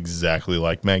looks exactly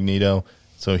like Magneto.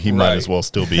 So he might Right. as well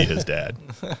still be his dad.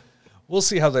 We'll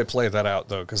see how they play that out,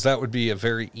 though, because that would be a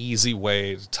very easy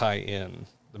way to tie in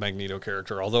the Magneto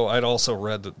character. Although I'd also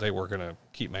read that they were going to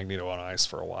keep Magneto on ice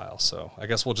for a while. So I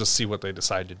guess we'll just see what they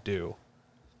decide to do.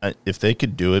 If they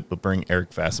could do it, but bring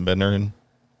Eric Fassbender in,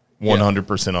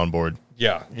 100% on board.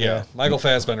 Yeah. Michael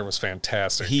Fassbender was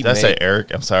fantastic. He Did I say made-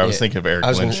 Eric? I'm sorry. I was Yeah. thinking of Eric I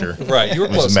was gonna- Lyncher. right, you were It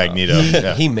was close enough. Magneto.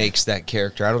 Yeah. He makes that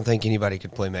character. I don't think anybody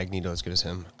could play Magneto as good as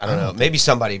him. I don't know. Maybe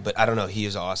somebody, but I don't know. He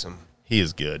is awesome. He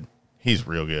is good. He's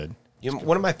real good. You know,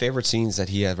 one of my favorite scenes that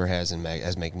he ever has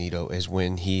as Magneto is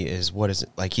when he is, what is it,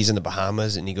 like he's in the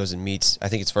Bahamas and he goes and meets, I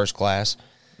think it's First Class,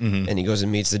 and he goes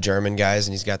and meets the German guys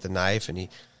and he's got the knife and he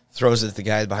throws it at the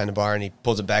guy behind the bar and he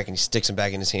pulls it back and he sticks him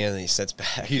back in his hand and he sets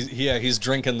back. He's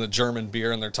drinking the German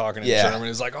beer and they're talking in Yeah. German.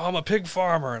 He's like, "Oh, I'm a pig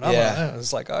farmer," and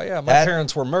it's like, "Oh yeah, my That-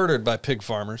 parents were murdered by pig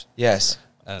farmers." Yes.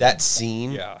 And- That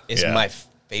scene is Yeah. my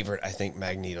favorite, I think,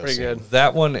 Magneto Pretty scene. good.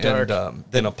 That one Dark.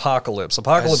 and Apocalypse.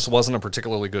 Apocalypse wasn't a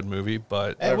particularly good movie,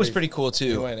 but It was pretty cool, He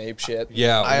too. went ape shit.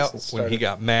 yeah, when started- he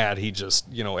got mad, he just,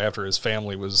 after his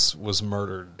family was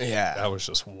murdered, Yeah. that was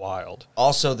just wild.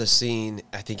 Also, the scene,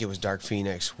 I think it was Dark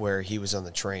Phoenix, where he was on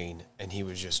the train and he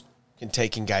was just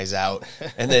taking guys out.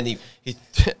 And then he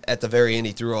at the very end,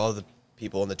 he threw all the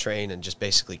people on the train and just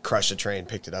basically crushed the train,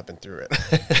 picked it up, and threw it.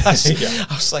 I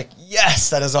was like,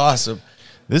 yes, that is awesome.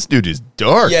 This dude is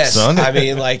dark, Yes, son. I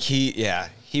mean, like he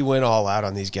went all out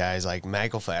on these guys. Like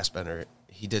Michael Fassbender,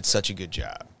 he did such a good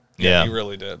job. yeah. He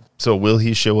really did. So will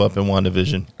he show up in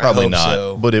WandaVision? Probably hope not,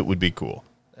 so. but it would be cool.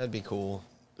 That'd be cool.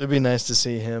 It'd be nice to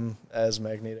see him as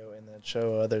Magneto in that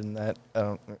show. Other than that,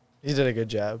 he did a good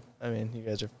job. I mean, you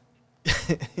guys are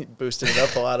boosting it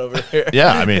up a lot over here.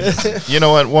 Yeah, I mean, you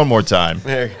know what? One more time.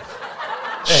 There.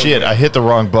 Shit, I hit the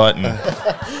wrong button.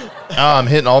 I'm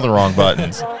hitting all the wrong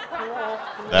buttons.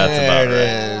 That's There about it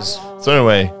right. is. So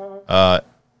anyway,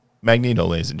 Magneto,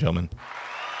 ladies and gentlemen.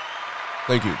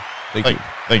 Thank you.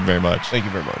 Thank you very much. Thank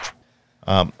you very much.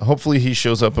 Hopefully he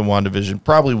shows up in WandaVision.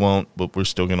 Probably won't, but we're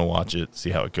still going to watch it,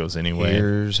 see how it goes anyway.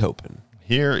 Here's hoping.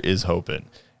 Here is hoping.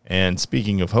 And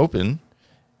speaking of hoping,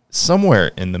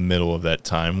 somewhere in the middle of that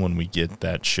time when we get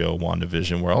that show,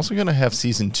 WandaVision, we're also going to have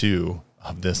season 2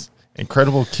 of this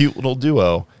incredible, cute little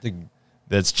duo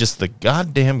that's just the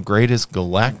goddamn greatest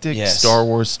galactic Yes. Star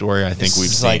Wars story I think This we've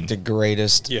is seen. like the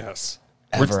greatest Yes.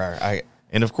 ever.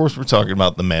 And of course, we're talking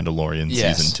about The Mandalorian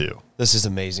Yes. season 2. This is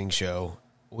an amazing show.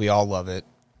 We all love it.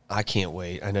 I can't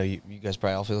wait. I know you guys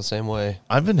probably all feel the same way.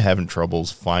 I've been having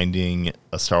troubles finding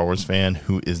a Star Wars fan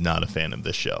who is not a fan of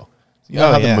this show. You know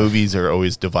Oh, how yeah. the movies are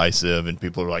always divisive and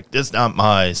people are like, this is not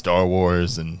my Star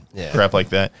Wars and Yeah. crap like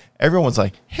that. Everyone's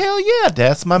like, hell yeah,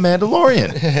 that's my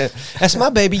Mandalorian. That's my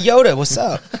baby Yoda. What's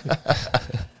up?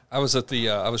 I was at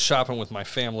I was shopping with my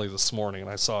family this morning, and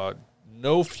I saw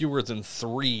no fewer than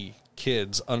 3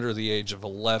 kids under the age of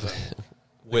 11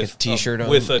 with a t-shirt on.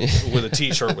 with a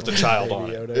t-shirt with the child on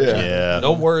it. Yeah.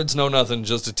 No words, no nothing,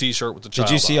 just a t-shirt with the child.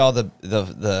 Did you see on all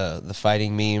the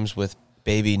fighting memes with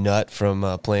Baby Nut from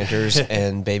Planters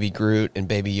and Baby Groot and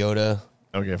Baby Yoda?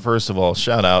 Okay, first of all,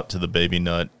 shout out to the baby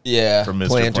nut Yeah, from Mr.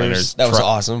 Planters. Planters. That was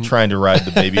awesome. Trying to ride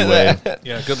the baby wave.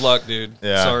 Yeah, good luck, dude.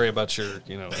 Yeah. Sorry about your,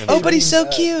 Oh, but he's so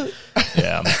cute.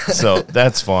 Yeah, so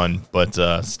that's fun, but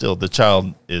still, the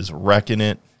child is wrecking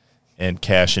it and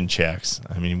cashing checks.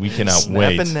 I mean, we cannot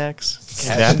wait. Snapping necks.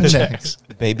 Snapping necks.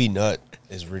 Baby Nut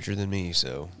is richer than me,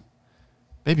 so.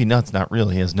 Baby Nut's not real.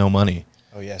 He has no money.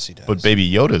 Oh, yes, he does. But Baby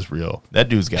Yoda's real. That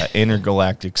dude's got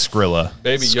intergalactic Skrilla.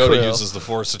 Baby Yoda Skrill. uses the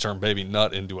Force to turn Baby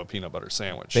Nut into a peanut butter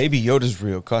sandwich. Baby Yoda's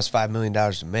real. Cost $5 million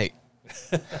to make.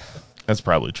 That's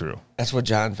probably true. That's what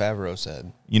Jon Favreau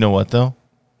said. You know what, though?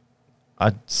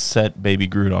 I'd set Baby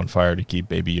Groot on fire to keep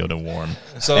Baby Yoda warm.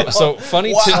 So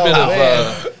funny tidbit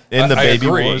of In the I Baby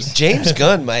agree. Wars. James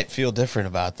Gunn might feel different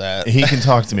about that. He can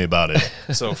talk to me about it.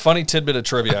 So funny tidbit of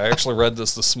trivia. I actually read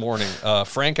this morning.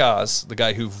 Frank Oz, the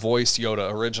guy who voiced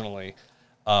Yoda originally,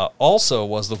 also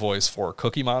was the voice for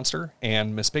Cookie Monster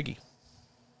and Miss Piggy.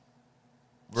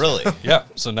 Really? Yeah.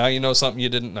 So now you know something you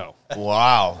didn't know.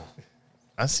 Wow.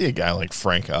 I see a guy like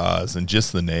Frank Oz, and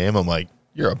just the name, I'm like,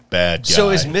 you're a bad guy. So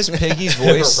is Miss Piggy's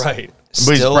voice Right. But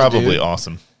he's still probably dude?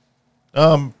 awesome.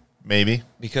 Maybe.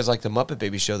 Because like the Muppet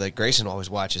Baby show that Grayson always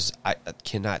watches, I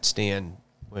cannot stand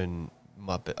when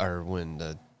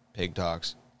the pig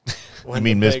talks. You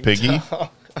mean Miss Piggy?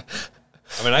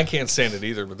 I mean, I can't stand it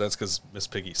either, but that's because Miss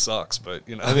Piggy sucks. But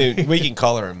I mean, we can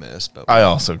call her a miss, but I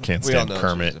also can't We all stand know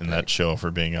Kermit she's a in that pig. show,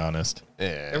 for being honest.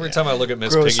 every time I look at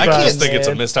Miss Gross Piggy, I just fries, think it's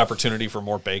a man. missed opportunity for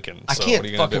more bacon. I So can't what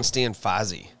are you gonna fucking do? stand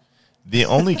Fozzie. The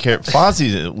only character,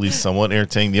 Fozzie's at least somewhat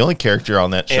entertaining. The only character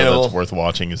on that show Animal. that's worth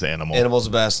watching is Animal. Animal's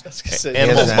the best.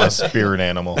 Animal's Yeah. my spirit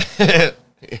animal.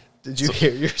 Did you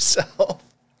hear yourself?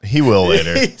 He will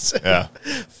later. He said Yeah.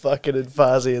 Fucking and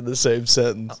Fozzie in the same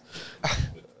sentence.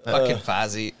 Fucking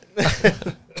Fozzie.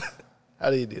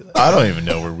 How do you do that? I don't even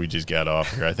know where we just got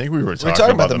off here. I think we were We're talking,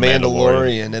 talking about the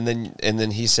Mandalorian. Mandalorian, and then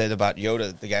he said about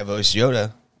Yoda. The guy voiced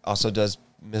Yoda also does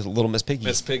Little Miss Piggy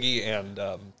Miss Piggy and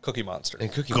Cookie Monster.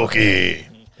 and Cookie. Cookie.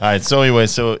 All right. So anyway,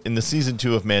 in the season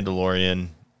 2 of Mandalorian,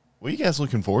 what are you guys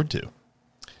looking forward to?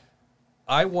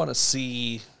 I want to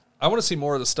see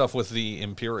more of the stuff with the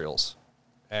Imperials.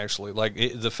 Actually, like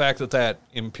the fact that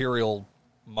Imperial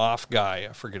Moff guy,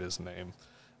 I forget his name,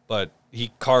 but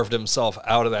he carved himself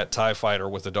out of that TIE fighter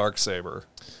with a Darksaber.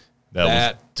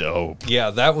 That was dope. Yeah,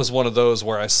 that was one of those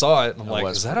where I saw it and I'm like,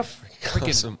 was is that a freaking freaking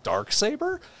awesome.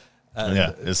 Darksaber?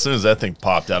 Yeah. As soon as that thing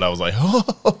popped out, I was like,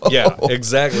 oh. Yeah,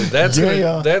 exactly. That's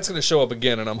Yeah. that's gonna show up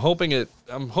again, and I'm hoping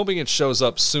it shows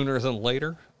up sooner than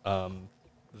later.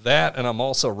 That, and I'm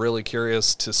also really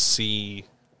curious to see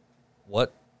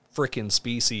what freaking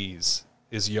species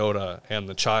is Yoda and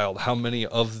the child. How many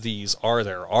of these are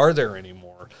there? Are there any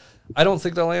more? I don't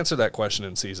think they'll answer that question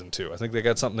in season 2. I think they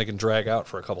got something they can drag out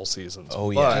for a couple seasons.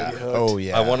 Oh yeah. But Oh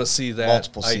yeah. I want to see that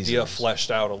Multiple idea seasons. fleshed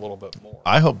out a little bit more.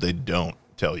 I hope they don't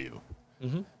tell you.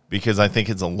 Because I think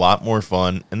it's a lot more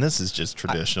fun, and this is just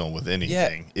traditional with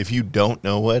anything. If you don't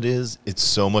know what it is, it's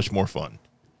so much more fun.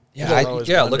 Yeah. always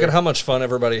Yeah, wonder. look at how much fun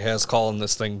everybody has calling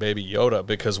this thing Baby Yoda,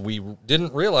 because we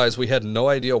didn't realize, we had no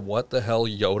idea what the hell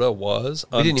Yoda was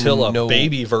didn't until even a know-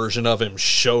 baby version of him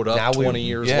showed up 20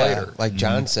 years later. Like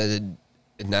John said,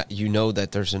 that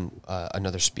there's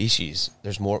another species.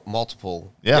 There's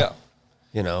multiple. Yeah.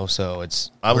 So it's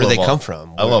I where do love they all- come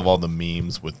from? I love all the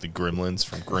memes with the gremlins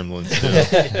from Gremlins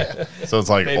 2. So it's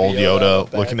like Baby old Yoda,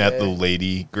 Yoda looking at the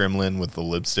lady gremlin with the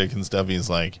lipstick and stuff. He's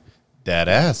like, "Dad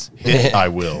ass, hit I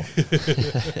will."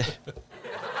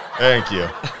 Thank you.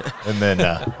 And then,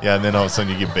 and then all of a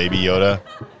sudden you get Baby Yoda.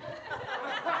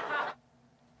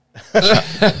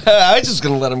 I'm just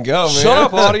gonna let him go, man. Shut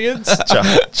up, audience!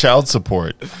 Child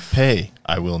support, pay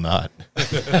I will not.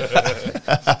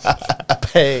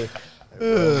 Pay.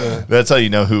 That's how you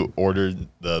know who ordered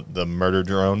the murder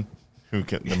drone.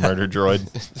 The murder droid.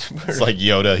 It's like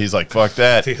Yoda. He's like, fuck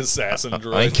that. The assassin I ain't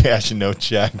droid. cashing no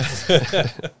checks.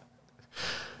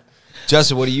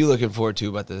 Justin, what are you looking forward to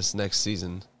about this next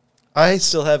season? I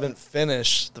still haven't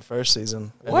finished the first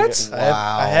season. What?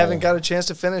 I haven't got a chance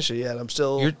to finish it yet. I'm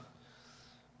still.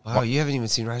 Wow, you haven't even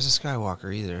seen Rise of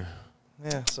Skywalker either.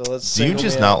 Yeah, so let's. Do you single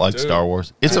just me not out. like Star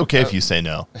Wars? It's okay if you say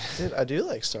no. Dude, I do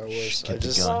like Star Wars. I Get the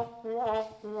just. gun.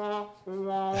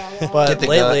 But Get the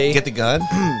lately, gun. Get the gun.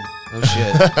 Oh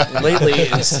shit. lately,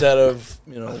 instead of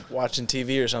watching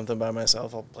TV or something by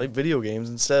myself, I'll play video games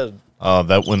instead.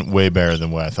 That went way better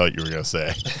than what I thought you were going to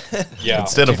say. Yeah.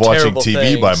 Instead of Do watching terrible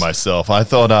TV by things. myself, I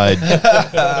thought I'd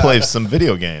play some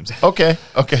video games. Okay,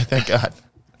 thank God.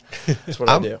 That's what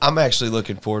I do. I'm actually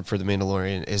looking forward for the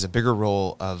Mandalorian is a bigger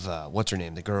role of what's her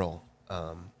name, the girl.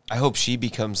 I hope she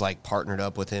becomes like partnered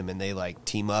up with him and they like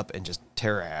team up and just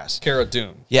tear her ass. Cara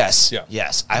Dune. Yes, Yeah.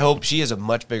 yes. I hope she has a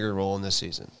much bigger role in this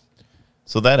season.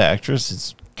 So that actress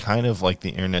is kind of like the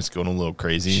internet's going a little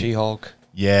crazy. She-Hulk.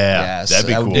 Yeah, Yes, that'd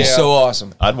be that cool. would be so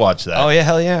awesome. I'd watch that. Oh yeah,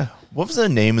 hell yeah. What was the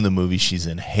name of the movie she's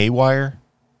in? Haywire,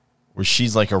 where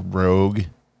she's like a rogue,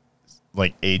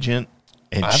 like agent,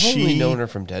 and I've she only known her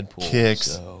from Deadpool.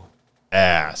 kicks So.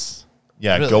 ass.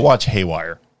 Yeah, Really? go watch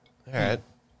Haywire. All right.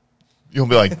 You'll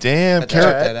be like, damn, Check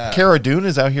that out. Cara Dune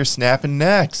is out here snapping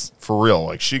necks for real.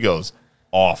 Like she goes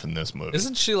off in this movie.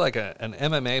 Isn't she like an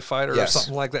MMA fighter Yes. or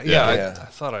something like that? Yeah. Yeah, I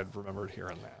thought I'd remembered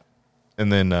hearing that.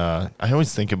 And then I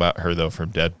always think about her though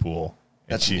from Deadpool.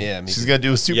 And That's- yeah, me she's too. got to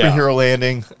do a superhero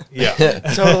landing. Yeah.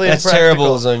 Totally That's impractical.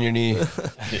 terrible is on your knee.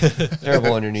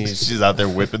 Terrible on your knees. She's out there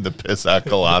whipping the piss out of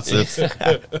Colossus.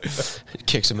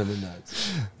 Kicks him in the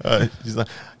nuts. She's like,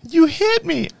 "You hit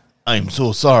me. I'm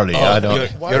so sorry. I don't."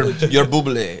 Your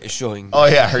boobly is showing. Oh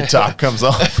yeah, her top comes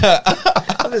off.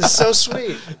 That is so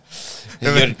sweet.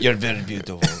 You're very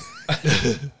beautiful.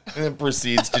 And then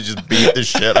proceeds to just beat the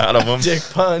shit out of him. Dick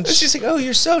punch. She's like, oh,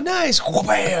 you're so nice.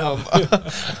 Bam.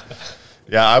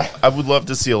 Yeah, I would love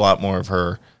to see a lot more of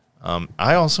her.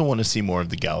 I also want to see more of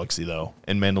the galaxy, though,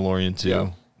 in Mandalorian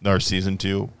 2, or Season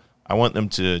 2. I want them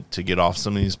to get off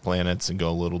some of these planets and go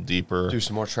a little deeper. Do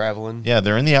some more traveling. Yeah,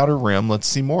 they're in the Outer Rim. Let's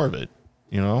see more of it,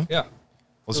 you know? Yeah.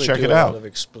 Let's Really check do it a lot out. of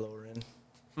exploring.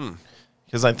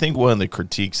 Because I think one of the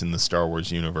critiques in the Star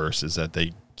Wars universe is that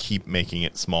they keep making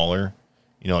it smaller.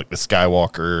 You know, like the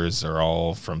Skywalkers are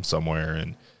all from somewhere,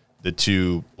 and the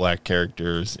two black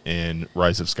characters in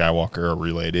Rise of Skywalker are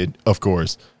related, of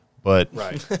course. But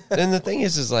Right. And the thing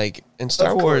is like in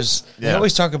Star Of Wars, course. they Yeah.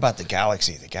 always talk about the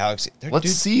galaxy. The galaxy.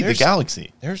 let's see the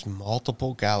galaxy. There's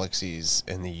multiple galaxies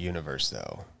in the universe,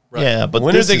 though. Yeah, but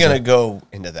When are this they is going a- to go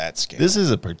into that scale? This is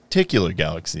a particular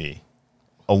galaxy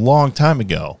a long time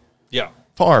ago, Yeah.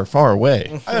 far, far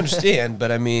away. I understand,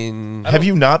 but I mean, Have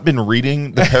you not been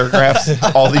reading the paragraphs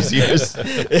all these years?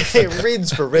 It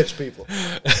reads for rich people.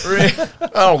 I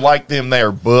don't like them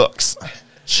there books.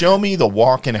 Show me the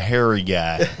walking hairy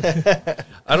guy.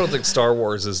 I don't think Star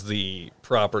Wars is the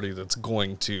property that's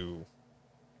going to,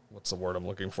 what's the word I'm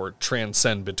looking for,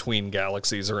 transcend between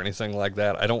galaxies or anything like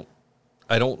that. I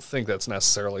don't think that's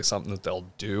necessarily something that they'll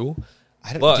do.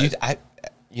 I don't. But-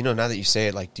 Now that you say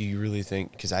it, like, do you really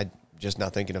think? Because I just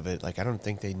not thinking of it. Like, I don't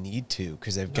think they need to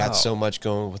because they've got No. so much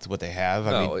going with what they have.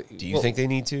 I No, mean, do you well, think they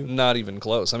need to? Not even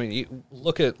close. I mean,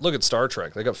 look at Star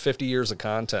Trek. They got 50 years of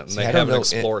content, and See, they I don't haven't know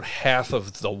explored half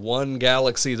of the one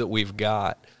galaxy that we've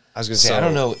got. I was gonna say So- I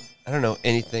don't know. I don't know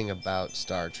anything about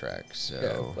Star Trek,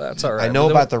 so Yeah, that's all right. I know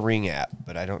But about the Ring app,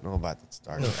 but I don't know about the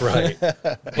Star Trek.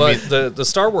 Right. But the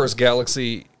Star Wars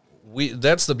galaxy,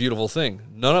 that's the beautiful thing.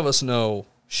 None of us know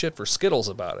shit for Skittles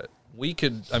about it. We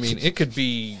could, I mean, it could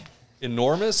be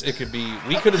enormous. It could be,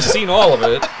 we could have seen all of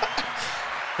it.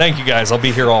 Thank you guys. I'll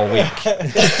be here all week.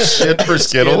 Shit for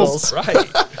Skittles. Right.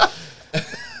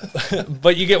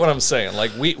 But you get what I'm saying.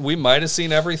 Like, we might have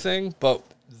seen everything, but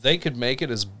they could make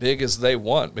it as big as they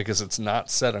want because it's not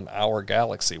set in our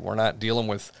galaxy. We're not dealing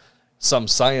with some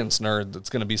science nerd that's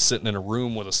going to be sitting in a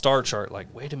room with a star chart like,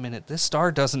 wait a minute, this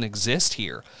star doesn't exist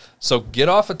here. So get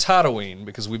off of Tatooine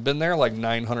because we've been there like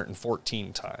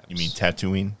 914 times. You mean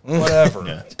Tatooine? Whatever.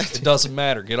 Yeah. It doesn't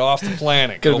matter. Get off the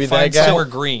planet. Could Go be find that guy. somewhere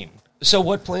green. So,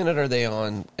 what planet are they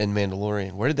on in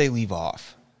Mandalorian? Where did they leave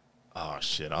off? Oh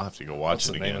shit! I'll have to go watch What's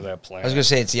it the again. name of that I planet? was gonna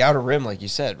say it's the Outer Rim, like you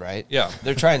said, right? Yeah.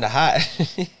 They're trying to hide.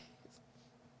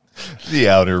 The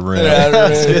Outer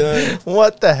Rim.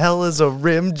 What the hell is a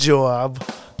rim job?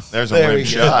 There's a There rim we go.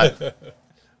 shot.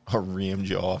 A rim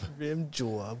job. Rim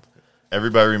job.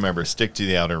 Everybody remember, stick to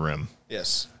the Outer Rim.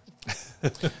 Yes.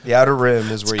 The Outer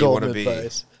Rim is where you want to Golden be.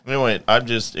 advice. Anyway, I'm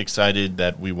just excited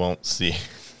that we won't see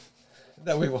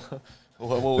That we will. that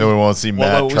we won't see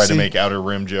Matt try to make Outer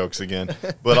Rim jokes again.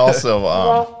 But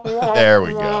also, there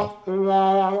we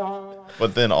go.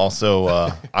 But then also,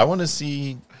 I want to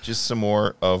see just some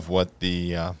more of what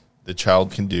the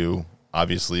child can do.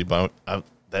 Obviously, but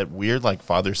that weird like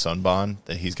father-son bond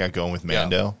that he's got going with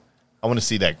Mando. I want to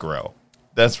see that grow.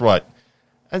 That's what.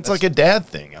 It's like a dad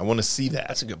thing. I want to see that.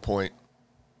 That's a good point.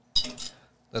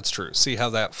 That's true. See how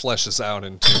that fleshes out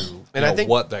into And I think-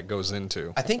 what that goes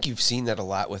into. I think you've seen that a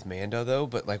lot with Mando, though.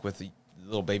 But like with the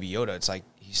little baby Yoda, it's like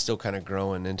he's still kind of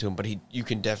growing into him. But you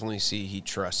can definitely see he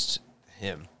trusts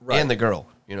him Right. and the girl.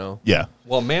 You know, Yeah.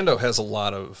 Well, Mando has a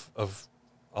lot of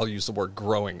I'll use the word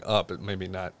growing up. It maybe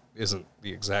isn't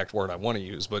the exact word I want to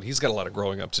use, but he's got a lot of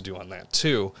growing up to do on that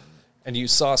too. And you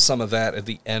saw some of that at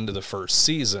the end of the first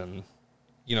season,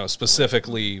 you know,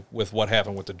 specifically with what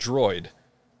happened with the droid.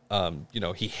 You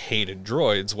know, he hated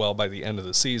droids. Well, by the end of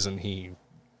the season, he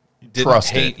didn't Trust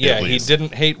hate. it, Yeah, at he least.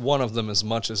 didn't hate one of them as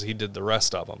much as he did the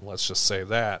rest of them. Let's just say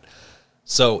that.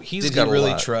 So he's did got he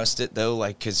really a lot. trust it though?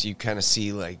 Like, because you kind of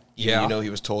see, like, Yeah. you know, he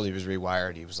was told he was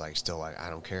rewired. He was like, still like, I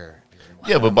don't care.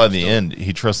 Yeah, but by the end,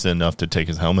 he trusted enough to take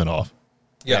his helmet off.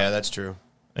 Yeah. That's true.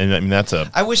 And I mean, that's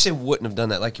a I wish they wouldn't have done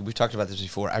that. Like we talked about this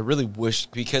before. I really wish,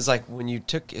 because like when they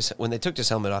took his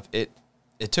helmet off, it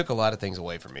took a lot of things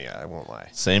away from me. I won't lie.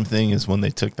 same thing as when they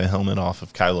took the helmet off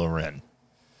of Kylo Ren.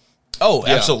 Oh,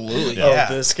 Yeah. absolutely. Yeah. Yeah.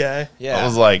 Oh, this guy. Yeah. I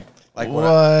was like, Like what?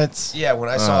 when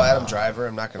I saw Adam Driver,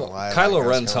 I'm not gonna lie. Kylo like, I was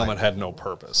Ren's kinda helmet had no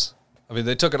purpose. I mean,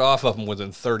 they took it off of him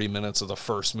within 30 minutes of the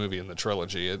first movie in the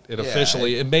trilogy. It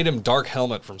officially it made him Dark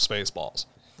Helmet from Spaceballs.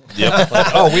 Yep. Like,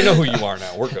 oh, we know who you are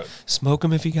now. We're good. smoke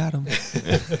him if you got him.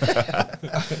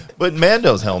 But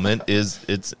Mando's helmet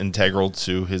it's integral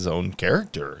to his own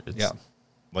character. It's Yeah.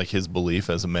 like his belief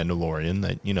as a Mandalorian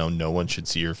that, you know, no one should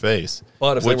see your face.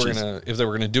 But if Which they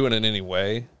were gonna do it in any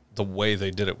way, the way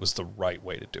they did it was the right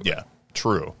way to do it. Yeah,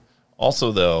 true.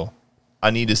 Also, though, I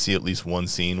need to see at least one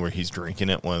scene where he's drinking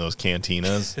at one of those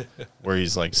cantinas where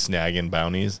he's like snagging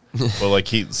bounties. But like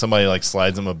somebody like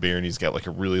slides him a beer and he's got like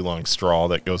a really long straw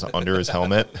that goes under his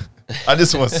helmet. I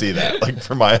just want to see that, like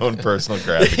for my own personal You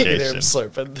can hear him gratification.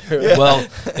 slurping through it. Well,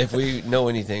 if we know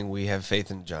anything, we have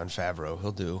faith in Jon Favreau.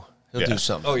 He'll do Yeah.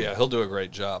 something. Oh yeah, he'll do a great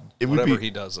job. It would Whatever be- he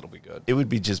does, it'll be good. It would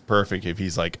be just perfect if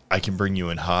he's like, I can bring you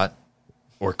in hot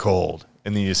or cold.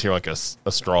 And then you just hear like a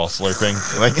straw slurping.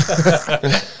 Like,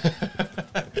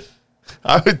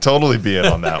 I would totally be in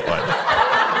on that one.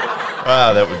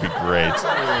 Wow, that would be great.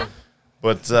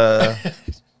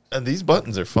 But these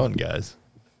buttons are fun, guys.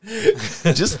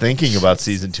 Just thinking about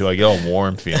season 2, I get all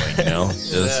warm feeling, you know?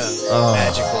 Just,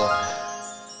 Magical.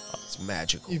 It's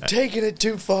magical. You've taken it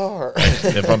too far.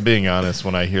 if I'm being honest,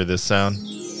 when I hear this sound,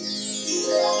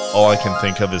 all I can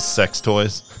think of is sex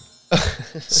toys.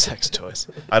 Sex toys.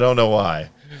 I don't know why.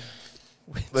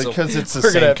 Because it's the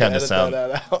We're gonna same have to kind of edit sound.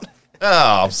 that out.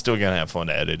 Oh, I'm still going to have fun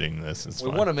editing this. It's We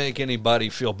fine. want to make anybody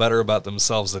feel better about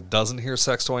themselves that doesn't hear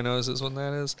sex toy noises when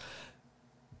that is.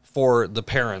 For the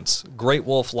parents, Great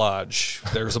Wolf Lodge.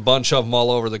 There's a bunch of them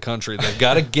all over the country. They've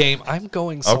got a game. I'm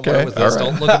going somewhere Okay, with this. all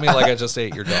right. Don't look at me like I just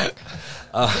ate your dog.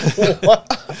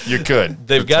 You could.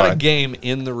 They've It's got fine. a game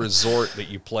in the resort that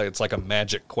you play. It's like a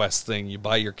Magic Quest thing. You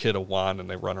buy your kid a wand and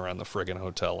they run around the friggin'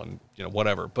 hotel and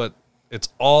whatever. But it's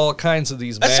all kinds of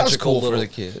these That sounds magical cool for little the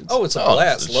kids. Oh, it's a Oh,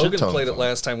 blast. it's a shit Logan ton of played it fun.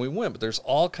 last time we went, but there's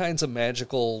all kinds of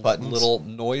magical Buttons? little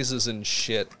noises and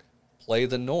shit. Play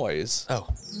the noise. Oh,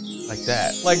 like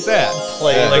that. Like that.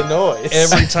 Play the noise.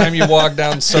 Every time you walk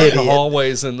down certain Idiot.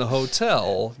 hallways in the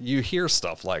hotel, you hear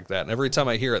stuff like that. And every time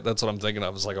I hear it, that's what I'm thinking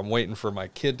of. It's like I'm waiting for my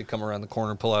kid to come around the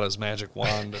corner, pull out his magic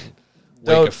wand, and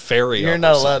wake a fairy You're up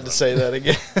not or allowed to something. say that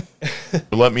again.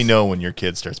 But let me know when your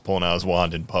kid starts pulling out his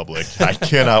wand in public. I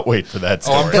cannot wait for that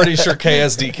story. Oh, I'm pretty sure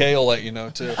KSDK will let you know,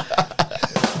 too.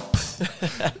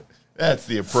 That's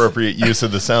the appropriate use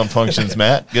of the sound functions,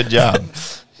 Matt. Good job.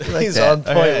 He's that. on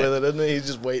point All right. with it, isn't he? He's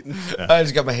just waiting. I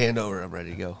just got my hand over. I'm ready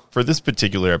to go. For this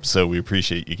particular episode, we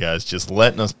appreciate you guys just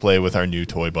letting us play with our new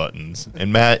toy buttons.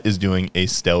 And Matt is doing a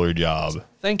stellar job.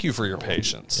 Thank you for your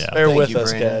patience. Yeah. Bear Thank with you,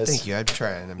 us, Brandon. guys. Thank you. I'm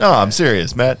trying. No, I'm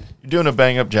serious, Matt. You're doing a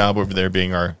bang up job over there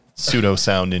being our pseudo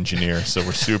sound engineer. So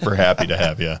we're super happy to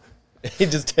have you. He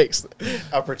just takes the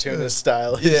opportunist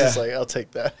style. He's just like, I'll take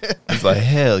that. He's like,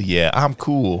 hell yeah, I'm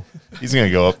cool. He's going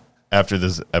to go up after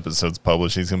this episode's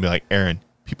published. He's going to be like, Aaron,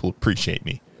 people appreciate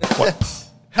me. What?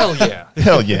 Hell yeah.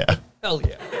 Hell yeah. Hell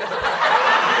yeah.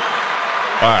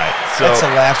 All right. So That's a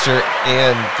laughter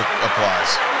and the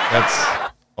applause.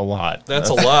 that's a lot. That's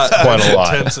a lot. quite a That's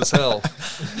lot. intense as hell.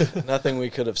 Nothing we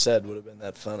could have said would have been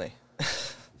that funny.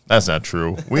 That's not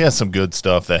true. We have some good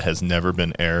stuff that has never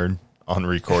been aired on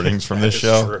recordings from this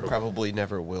show. Probably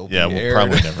never will be Yeah, we'll aired.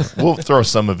 probably never. We'll throw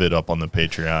some of it up on the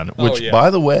Patreon, which, yeah. by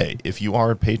the way, if you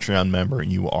are a Patreon member,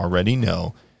 you already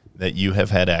know that you have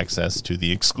had access to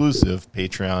the exclusive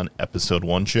Patreon Episode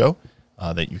 1 show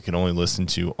that you can only listen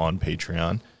to on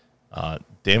Patreon.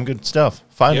 Damn good stuff.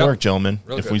 Fine Yep. work, gentlemen,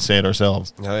 Real if good. we say it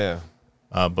ourselves. Oh,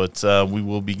 yeah. But we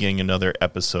will be getting another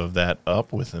episode of that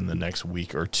up within the next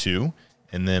week or two.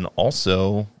 And then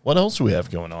also, what else do we have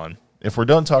going on? If we're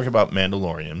done talking about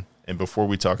Mandalorian, and before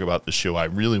we talk about the show I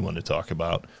really want to talk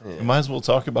about, we might as well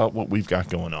talk about what we've got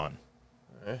going on.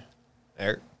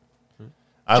 Eric?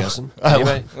 Justin?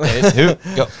 Anybody?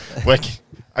 Who? Go. Like,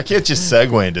 I can't just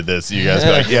segue into this. You guys be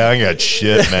like, yeah, I got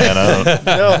shit, man. I don't.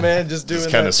 No, man, just doing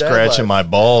Just kind of that dad scratching my life.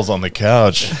 balls on the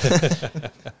couch.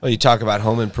 Well, you talk about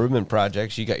home improvement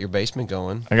projects. You got your basement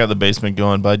going. I got the basement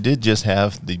going, but I did just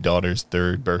have the daughter's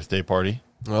 3rd birthday party.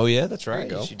 Oh yeah, that's right.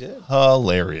 go. Yes, you did.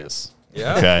 Hilarious.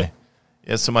 Yeah. Okay.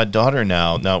 Yeah, so my daughter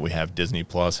now that we have Disney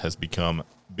Plus, has become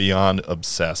beyond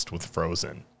obsessed with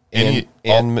Frozen.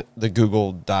 And the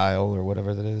Google Dial or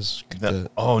whatever that is. No.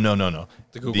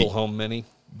 The Google Home Mini.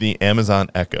 The Amazon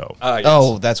Echo. Yes.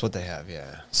 Oh, that's what they have.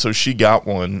 Yeah. So she got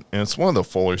one, and it's one of the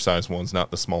fuller size ones, not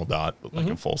the small dot, but like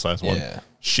a full size one. Yeah.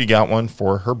 She got one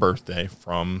for her birthday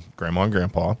from Grandma and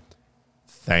Grandpa.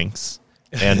 Thanks.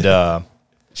 And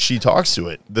she talks to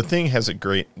it. The thing has a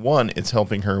great one. It's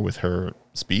helping her with her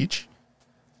speech,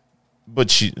 but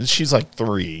she's like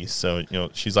 3, so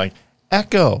she's like,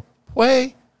 Echo,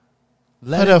 play.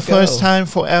 For the first time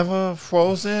forever,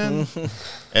 Frozen.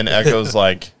 And Echo's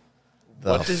like,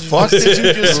 the fuck did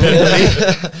you just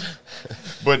say?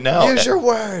 But now, Use your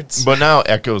words. but now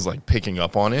Echo's like picking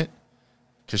up on it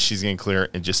because she's getting clear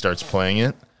and just starts playing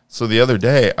it. So the other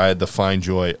day, I had the fine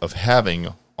joy of having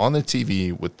on the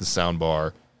TV with the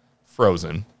soundbar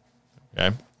Frozen,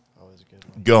 okay,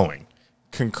 going.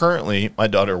 Concurrently, my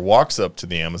daughter walks up to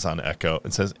the Amazon Echo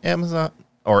and says, Amazon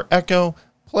or Echo,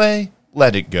 play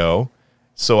Let It Go.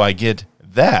 So I get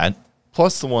that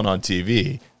plus the one on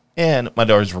TV, and my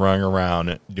daughter's running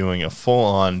around doing a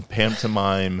full-on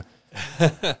pantomime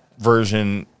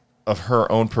version of her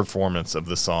own performance of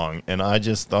the song. And I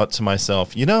just thought to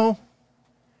myself,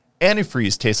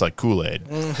 antifreeze tastes like Kool-Aid.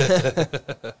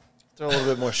 Throw a little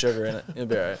bit more sugar in it. You'll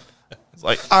be all right. It's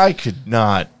like, I could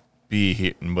not be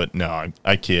here, but no,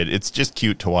 I kid. It's just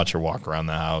cute to watch her walk around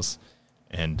the house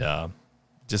and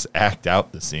just act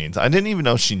out the scenes. I didn't even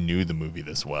know she knew the movie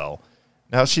this well.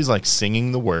 Now she's like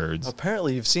singing the words.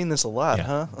 Apparently, you've seen this a lot,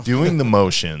 huh? Doing the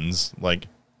motions, like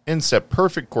in-step,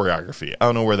 perfect choreography. I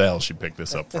don't know where the hell she picked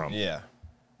this up from. Yeah.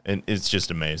 And it's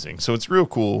just amazing. So it's real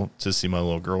cool to see my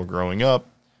little girl growing up.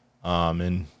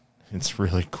 And it's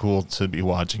really cool to be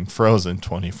watching Frozen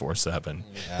 24/7.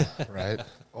 Yeah. Right.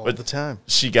 All the time.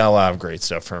 She got a lot of great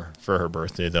stuff for her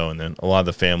birthday, though. And then a lot of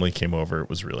the family came over. It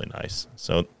was really nice.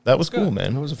 So that was cool,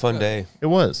 man. It was a fun day. It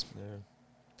was.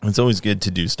 Yeah. It's always good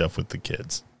to do stuff with the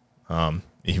kids.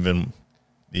 Even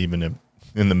if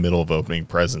in the middle of opening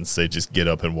presents, they just get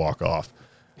up and walk off,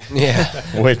 Yeah.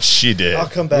 which she did. I'll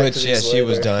come back Which, to yeah, this she later.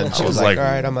 was done. She I was like, all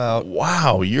right, I'm out.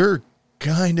 Wow, you're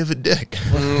kind of a dick.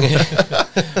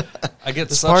 I get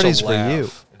This such party's a for laugh you.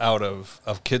 out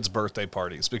of kids' birthday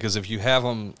parties because if you have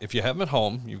them at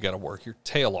home, you've got to work your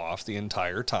tail off the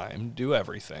entire time, do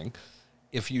everything.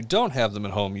 If you don't have them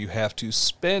at home, you have to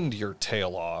spend your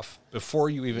tail off before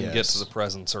you even get to the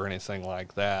presents or anything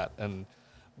like that. And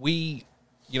we,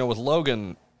 with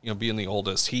Logan, being the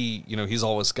oldest, he, he's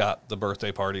always got the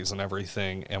birthday parties and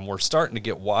everything, and we're starting to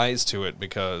get wise to it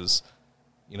because,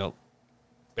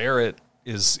 Barrett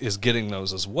is getting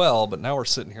those as well, but now we're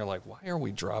sitting here like, why are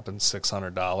we dropping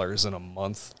 $600 in a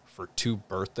month for 2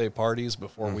 birthday parties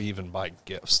before we even buy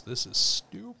gifts? This is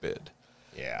stupid.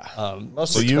 Yeah.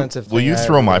 Most Will expensive you thing I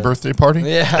throw ever my did. birthday party?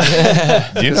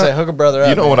 Yeah. Do you Say, know, hook a brother up.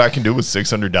 you know man. what I can do with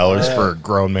 $600 for a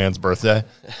grown man's birthday?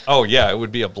 Oh yeah, it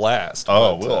would be a blast.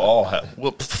 Oh, but, we'll all have.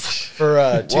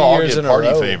 For 2 We'll all years get in a party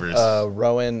row, favors.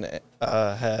 Rowan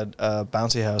had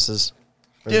bouncy houses.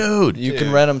 Dude. You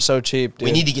can rent them so cheap, dude.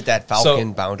 We need to get that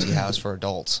Falcon bounty house for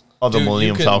adults. Oh, the Dude, you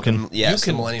Millennium can- Falcon. Yes, you the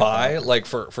can Millennium buy Falcon. like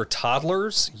for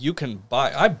toddlers. You can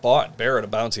buy. I bought Barrett a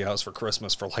bouncy house for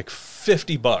Christmas for like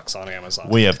 $50 on Amazon.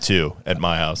 We have 2 at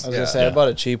my house. I was going to say, I Yeah. bought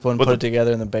a cheap one, But put it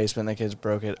together in the basement, the kids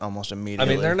broke it almost I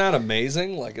immediately. mean, they're not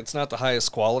amazing. Like it's not the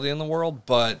highest quality in the world,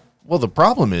 but Well, the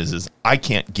problem is I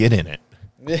can't get in it.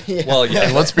 Yeah. well, yeah.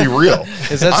 And let's be real.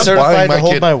 Is that I'm certified buying to my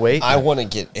hold kid- my weight? I want to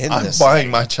get in I'm this. buying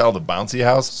my child a bouncy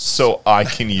house so I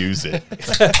can use it.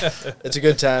 It's a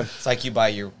good time. It's like you buy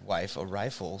your wife a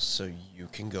rifle so you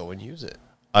can go and use it.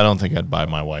 I don't think I'd buy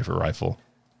my wife a rifle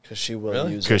Because she will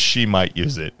use it. because she might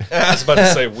use it. I was about to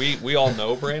say we all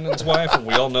know Brandon's wife, and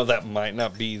we all know that might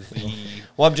not be the.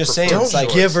 Well, I'm just saying, Don't it's like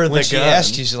give her when the she gun.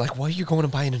 asks you, she's like, "Why are you going to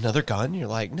buy another gun?" You're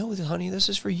like, "No, honey, this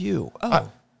is for you." Oh,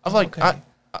 I'm like, okay.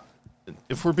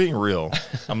 if we're being real,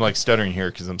 I'm like stuttering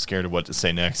here because I'm scared of what to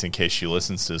say next in case she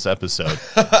listens to this episode.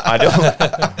 I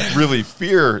don't really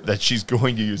fear that she's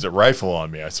going to use a rifle on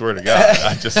me. I swear to God.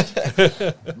 I just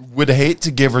would hate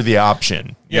to give her the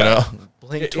option, you know?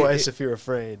 Blink twice if you're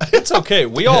afraid. It's okay.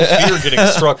 We all fear getting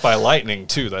struck by lightning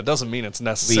too. That doesn't mean it's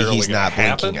necessarily. he's gonna not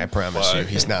happen, blinking. I promise but- you,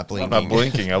 he's not I'm blinking. not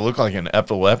blinking. I look like an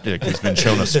epileptic who's been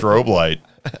shown a strobe light.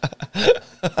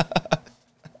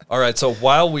 All right, so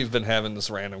while we've been having this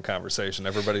random conversation,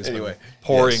 everybody's been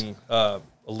pouring a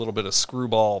little bit of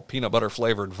Screwball peanut butter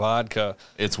flavored vodka.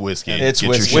 It's whiskey. It's Get your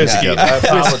whiskey. shit Whiskey. together. I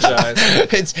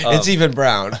apologize. It's even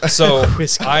brown. So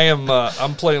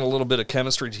I'm playing a little bit of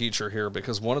chemistry teacher here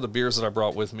because one of the beers that I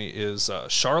brought with me is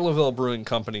Charleville Brewing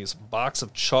Company's Box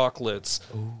of Chocolates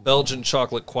Belgian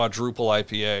Chocolate Quadruple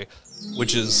IPA,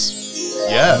 which is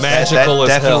magical as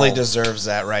definitely hell. deserves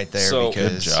that right there. So-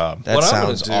 because Good job. That What I'm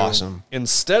sounds gonna do, awesome.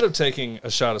 Instead of taking a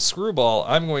shot of Screwball,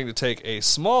 I'm going to take a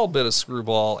small bit of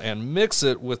Screwball and mix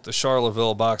it with the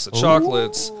Charleville box of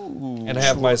chocolates and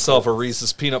have myself a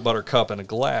Reese's peanut butter cup in a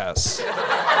glass.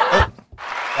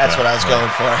 That's what I was going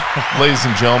for. Ladies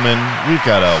and gentlemen, we've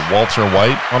got a Walter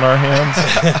White on our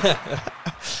hands.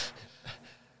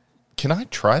 Can I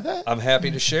try that? I'm happy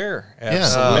to share. Yeah,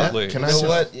 Absolutely. Can You I know just-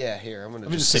 what? Yeah, here, I'm going to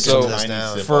just take sip So some of this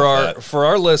down. sip. for off our that. for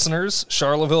our listeners,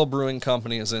 Charleville Brewing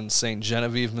Company is in St.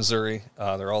 Genevieve, Missouri.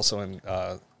 They're also in.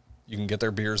 You can get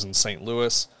their beers in St.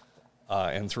 Louis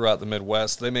and throughout the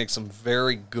Midwest. They make some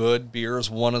very good beers.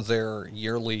 One of their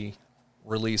yearly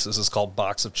releases is called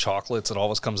Box of Chocolates. It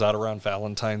always comes out around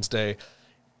Valentine's Day.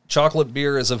 Chocolate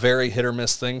beer is a very hit or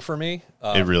miss thing for me.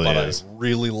 It really but is. I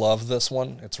really love this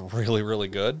one. It's really, really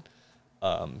good.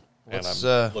 And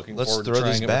I'm looking let's forward to throw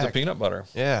trying this it back. with the peanut butter.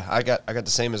 Yeah, I got the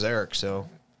same as Eric, so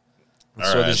let's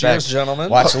All throw right. this Cheers, back.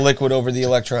 gentlemen. Watch the liquid over the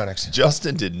electronics.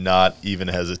 Justin did not even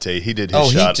hesitate. He did his Oh,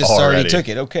 he shot just already. already took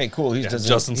it. Okay, cool. He doesn't,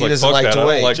 Justin's he like, doesn't "Fuck like that, to I don't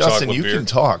wait. like Justin, chocolate you beer." can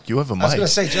talk. You have a mic. I was going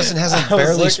to say, Justin hasn't was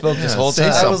barely looking- spoke this whole say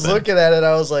time. something. I was looking at it.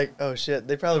 I was like, oh shit,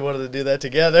 they probably wanted to do that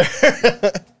together.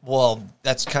 Well,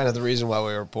 that's kind of the reason why we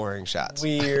were pouring shots.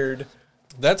 Weird.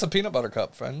 That's a peanut butter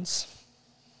cup, friends.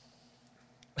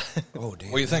 Oh,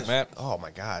 damn. What do you think, Matt? Oh, my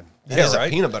God. Yeah, That is right?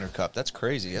 a peanut butter cup. That's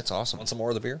crazy. That's awesome. Want some more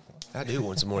of the beer? I do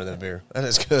want some more of that beer. That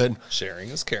is good. Sharing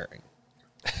is caring.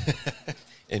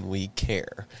 And we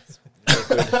care.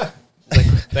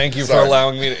 Thank you for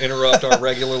allowing me to interrupt our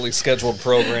regularly scheduled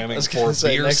programming was for gonna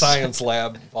say, Beer next- Science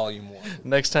Lab Volume 1.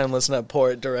 Next time, let's not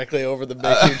pour it directly over the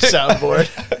big huge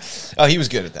soundboard. Oh, he was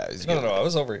good at that. He was No, good. no, I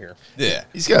was over here. Yeah.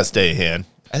 He's got to stay hand.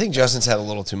 I think Justin's had a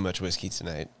little too much whiskey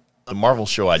tonight. The Marvel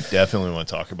show I definitely want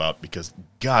to talk about because,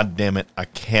 god damn it, I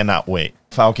cannot wait.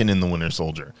 Falcon and the Winter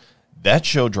Soldier. That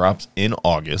show drops in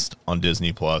August on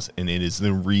Disney Plus, and it is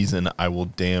the reason I will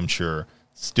damn sure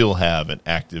still have an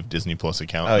active Disney Plus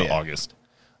account Oh, in yeah. August.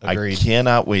 Agreed. I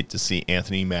cannot wait to see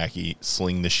Anthony Mackie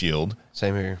sling the shield,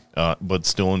 Same here. but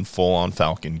still in full-on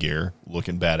Falcon gear,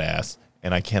 looking badass.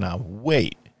 And I cannot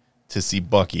wait to see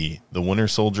Bucky, the Winter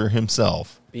Soldier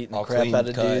himself, Beating All the crap clean out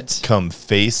of cut. dudes. come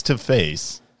face to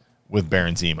face with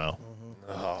Baron Zemo.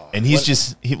 And he's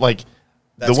just the way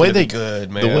That's gonna they be good,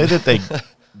 the man. way that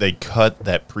they cut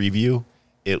that preview,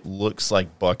 it looks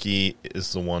like Bucky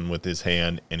is the one with his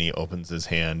hand, and he opens his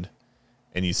hand,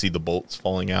 and you see the bolts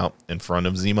falling out in front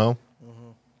of Zemo.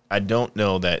 I don't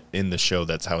know that in the show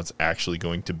that's how it's actually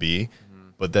going to be,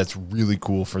 but that's really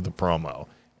cool for the promo.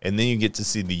 And then you get to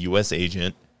see the U.S.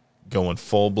 agent going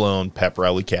full blown pep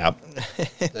rally cap,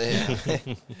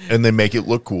 and they make it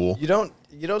look cool. You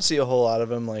don't see a whole lot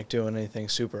of him like doing anything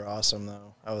super awesome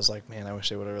though. I was like, man, I wish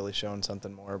they would have really shown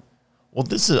something more. Well,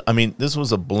 this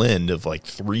was a blend of like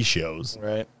 3 shows.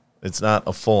 Right. It's not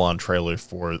a full-on trailer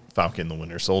for Falcon the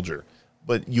Winter Soldier,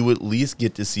 but you at least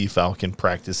get to see Falcon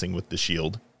practicing with the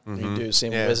shield. You do see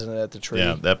him Yeah. whizzing it at the tree.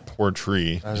 Yeah, that poor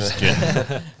tree. Just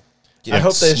getting- Get I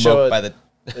hope they smoked show it. by the.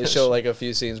 They show like a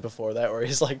few scenes before that where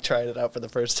he's like trying it out for the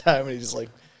first time and he's like,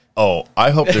 oh,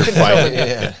 I hope they're fighting.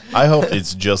 Yeah. I hope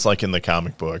it's just like in the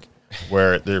comic book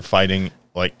where they're fighting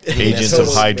like agents of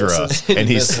totally Hydra, misses. and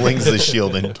he slings the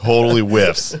shield and totally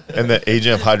whiffs, and the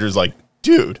agent of Hydra's like,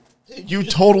 dude, you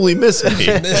totally missed me.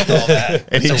 Missed all that.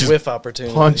 And he it's a just whiff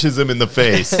opportunity. punches him in the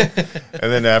face.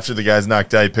 And then after the guy's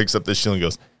knocked out, he picks up the shield and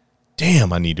goes,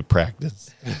 damn, I need to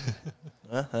practice.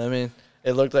 I mean,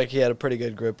 it looked like he had a pretty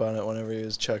good grip on it whenever he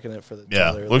was chucking it for the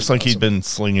Yeah, trailer. It looks looked like he'd awesome. been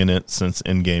slinging it since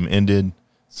Endgame ended.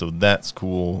 So that's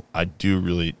cool. I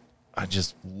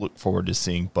just look forward to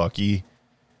seeing Bucky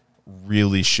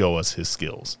really show us his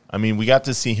skills. I mean, we got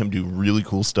to see him do really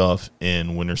cool stuff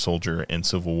in Winter Soldier and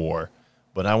Civil War,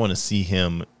 but I want to see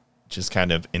him just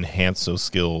kind of enhance those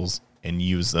skills and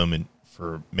use them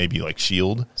for maybe like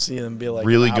S.H.I.E.L.D. See them be like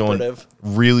really operative.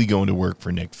 going to work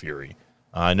for Nick Fury.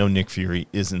 I know Nick Fury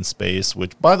is in space,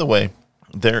 which, by the way,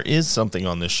 there is something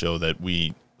on this show that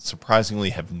we surprisingly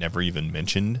have never even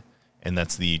mentioned, and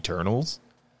that's the Eternals.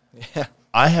 Yeah.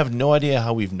 I have no idea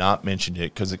how we've not mentioned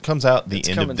it because it comes out the It's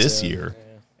end of coming this soon, year,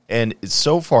 yeah. and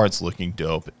so far it's looking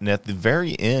dope. And at the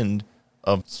very end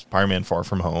of Spider-Man Far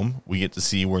From Home, we get to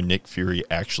see where Nick Fury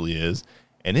actually is,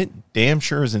 and it damn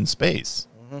sure is in space.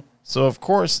 So, of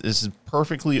course, this is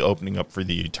perfectly opening up for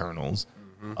the Eternals.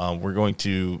 We're going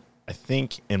to, I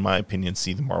think, in my opinion,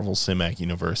 see the Marvel Cinematic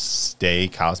Universe stay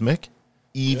cosmic,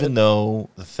 even though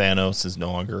the Thanos is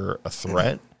no longer a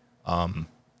threat.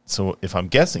 So if I'm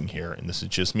guessing here, and this is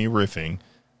just me riffing,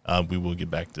 we will get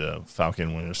back to Falcon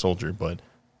and Winter Soldier, but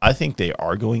I think they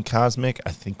are going cosmic.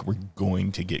 I think we're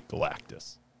going to get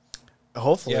Galactus.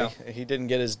 Hopefully, Yeah. he didn't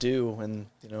get his due in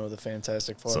the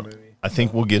Fantastic Four So movie. I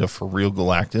think we'll get a for real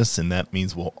Galactus, and that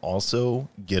means we'll also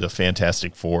get a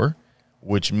Fantastic Four,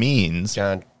 which means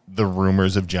the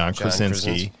rumors of John Krasinski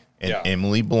Krasinski. and Yeah.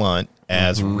 Emily Blunt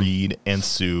as Reed and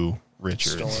Sue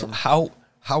Richards. Storm.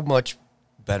 How much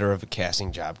better of a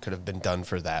casting job could have been done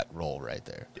for that role right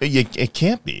there? It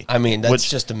can't be. I mean, that's Which-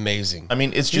 just amazing. I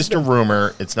mean, it's just a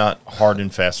rumor. It's not hard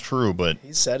and fast true, but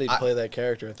He said he'd play that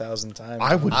character 1,000 times.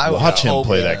 I would I would watch him hope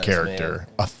play he that does, character man.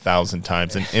 1,000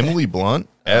 times. And Emily Blunt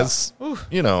as,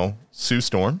 Sue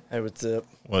Storm Hey, what's up?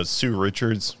 was Sue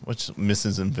Richards, which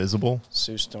Mrs. Invisible.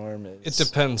 Sue Storm It is.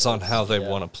 depends on how they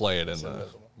want to play it in the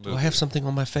Do movie. I have something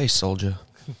on my face, soldier?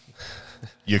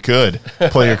 You could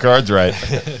play your cards right.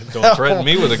 Don't threaten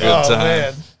me with a good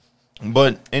time.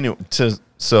 But anyway,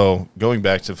 so going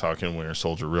back to Falcon and Winter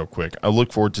Soldier real quick, I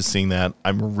look forward to seeing that.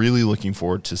 I'm really looking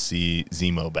forward to see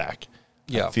Zemo back.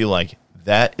 Yeah. I feel like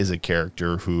that is a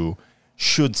character who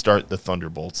should start the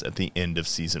Thunderbolts at the end of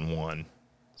season 1.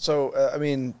 So, I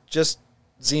mean, just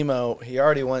Zemo, he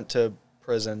already went to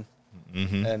prison.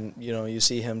 And, you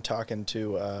see him talking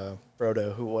to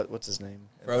Frodo. What's his name?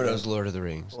 Frodo's Lord of the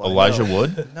Rings. Well, Elijah no.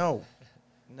 Wood? No,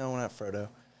 not Frodo.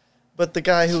 But the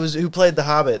guy who played the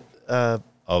Hobbit,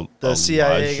 the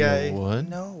CIA guy. Wood?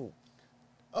 No.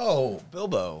 Oh,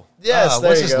 Bilbo. Yes,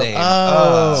 there what's you his go. name?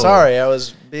 Sorry, I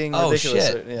was being Oh ridiculous.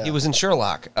 shit! Yeah. He was in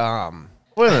Sherlock.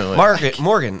 Wait a minute.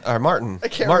 Martin. I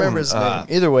can't remember his name.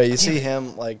 Either way, you see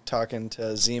him like talking to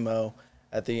Zemo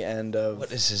at the end of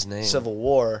What is his name? Civil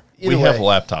War. We Either have way,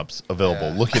 laptops available.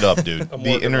 Yeah. Look it up, dude. The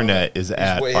working on internet is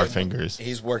at Wait, our fingers.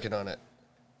 He's working on it.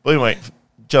 But anyway,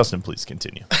 Justin, please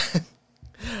continue.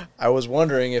 I was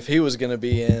wondering if he was going to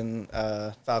be in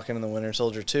Falcon and the Winter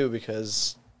Soldier too,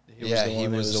 because he was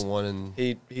the one. in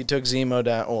He took Zemo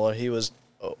down. Well, he was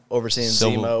overseeing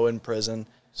Civil- Zemo in prison.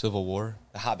 Civil War.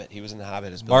 The Hobbit. He was in the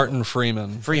Hobbit as Bilbo. Martin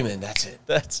Freeman. Freeman. That's it.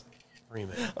 That's.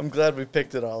 Freeman. I'm glad we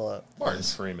picked it all up. Martin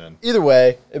Freeman. Either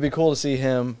way, it'd be cool to see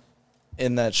him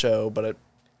in that show, but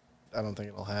I don't think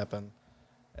it'll happen.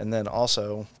 And then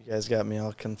also, you guys got me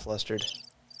all conflustered.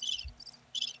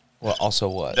 Well, also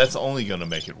what? That's only going to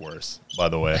make it worse, by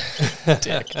the way.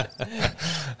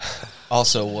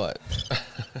 Also what?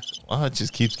 Well, it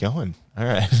just keeps going. All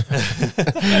right.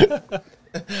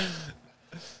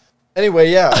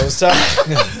 Anyway, yeah, I was talking.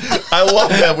 I love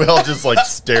that we all just like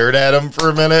stared at him for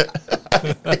a minute.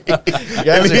 You And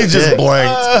guys he are just dicks.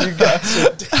 blanked. You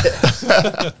guys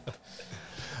are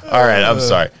All right, I'm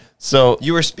sorry. So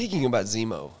You were speaking about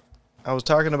Zemo. I was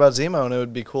talking about Zemo, and it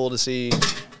would be cool to see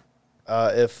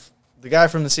if the guy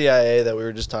from the CIA that we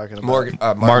were just talking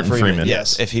about, Martin Freeman.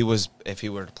 Yes, if he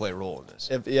were to play a role in this.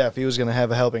 if he was going to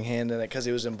have a helping hand in it, because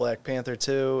he was in Black Panther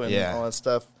 2 and Yeah. all that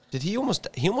stuff. Did he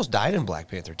almost died in Black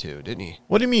Panther 2, didn't he?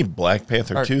 what do you mean Black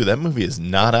Panther Or- 2? That movie is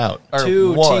not out. Or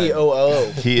 2 one.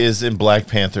 TOO. He is in Black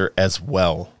Panther as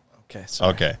well. Okay,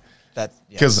 sorry. Okay. That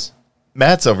Because yes.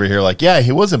 Matt's over here like, yeah,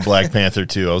 he was in Black Panther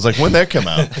 2. I was like, when'd that come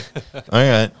out? All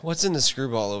right. What's in the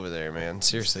screwball over there, man?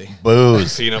 Seriously.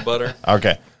 Booze. Peanut butter.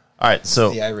 Okay. All right.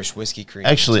 So The Irish whiskey cream.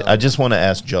 actually, So- I just want to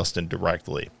ask Justin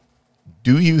directly.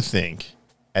 Do you think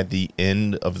at the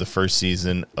end of the first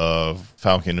season of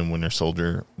Falcon and Winter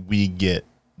Soldier, we get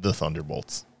the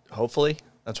Thunderbolts? Hopefully.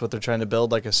 That's what they're trying to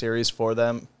build, like a series for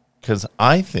them. Because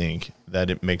I think that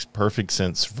it makes perfect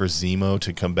sense for Zemo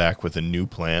to come back with a new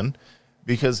plan.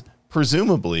 Because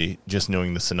presumably, just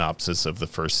knowing the synopsis of the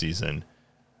first season,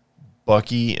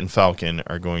 Bucky and Falcon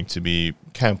are going to be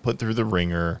kind of put through the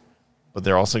ringer, but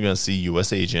they're also going to see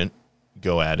U.S. Agent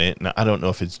go at it. And I don't know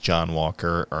if it's John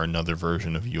Walker or another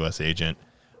version of U.S. Agent,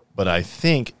 but I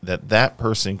think that that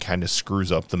person kind of screws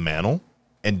up the mantle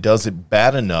and does it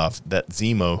bad enough that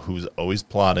Zemo, who's always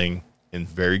plotting and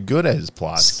very good at his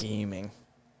plots, Scheming.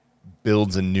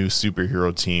 builds a new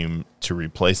superhero team to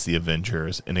replace the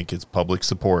Avengers, and it gets public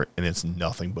support, and it's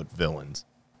nothing but villains.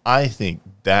 I think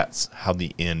that's how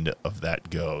the end of that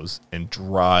goes and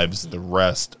drives the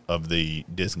rest of the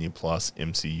Disney Plus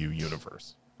MCU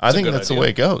universe. I think good that's the idea. way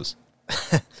it goes.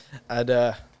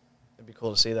 It'd be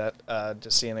cool to see that,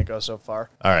 just seeing it go so far.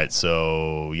 All right,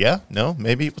 so yeah, no,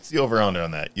 maybe. What's the over-under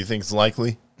on that? You think it's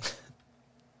likely?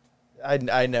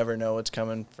 I never know what's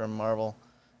coming from Marvel.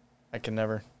 I can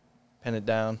never pin it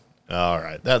down. All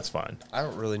right, that's fine. I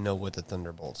don't really know what the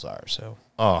Thunderbolts are, so.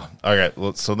 Oh, all right.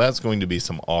 Well, so that's going to be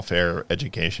some off-air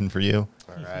education for you.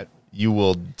 All right. You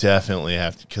will definitely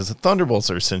have to, because the Thunderbolts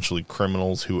are essentially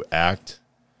criminals who act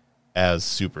as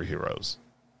superheroes.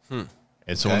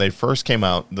 And so when they first came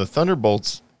out, the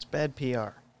Thunderbolts It's bad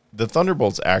PR. the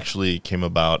Thunderbolts actually came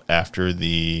about after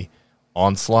the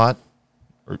Onslaught.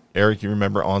 Or, Eric, you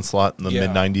remember Onslaught in the Yeah.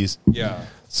 mid-90s? Yeah.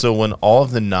 So when all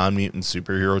of the non-mutant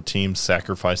superhero teams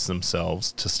sacrificed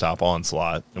themselves to stop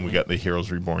Onslaught, and we got the Heroes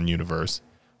Reborn universe,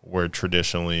 where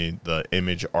traditionally the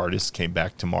Image artists came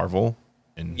back to Marvel,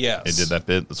 and Yes. it did that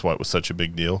bit. That's why it was such a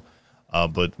big deal.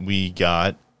 But we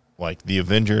got, like, the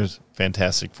Avengers,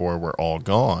 Fantastic Four were all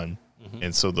gone,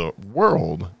 and so the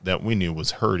world that we knew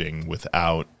was hurting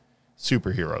without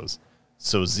superheroes.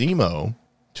 So Zemo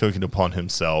took it upon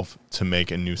himself to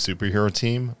make a new superhero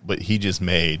team, but he just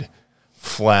made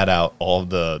flat out all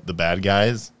the bad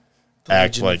guys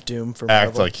act Legion of like Doom for act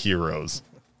Marvel. like heroes,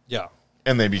 Yeah.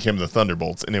 and they became the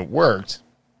Thunderbolts, and it worked.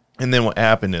 And then what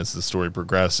happened as the story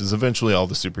progressed is eventually all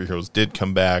the superheroes did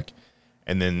come back,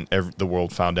 and then the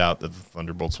world found out that the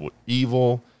Thunderbolts were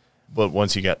evil. But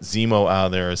once you got Zemo out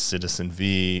of there as Citizen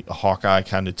V, Hawkeye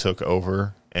kind of took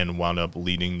over and wound up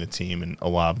leading the team, and a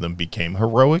lot of them became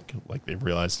heroic. Like, they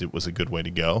realized it was a good way to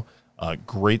go.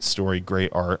 Great story, great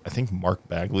art. I think Mark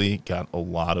Bagley got a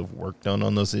lot of work done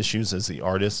on those issues as the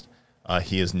artist.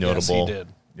 He is notable. Yes, he did.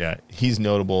 Yeah, he's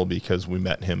notable because we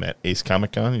met him at Ace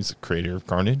Comic Con. He's the creator of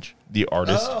Carnage, the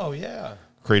artist, Oh, yeah.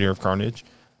 creator of Carnage.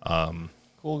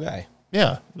 Cool guy.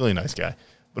 Yeah, really nice guy.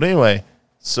 But anyway,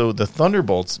 so the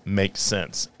Thunderbolts make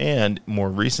sense. And more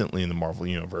recently in the Marvel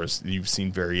Universe, you've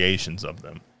seen variations of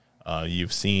them.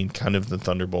 You've seen kind of the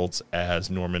Thunderbolts as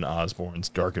Norman Osborn's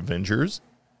Dark Avengers,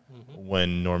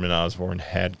 when Norman Osborn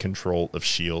had control of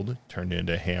S.H.I.E.L.D., turned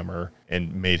into Hammer,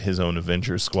 and made his own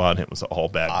Avengers squad. It was all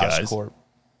bad guys. Oscorp.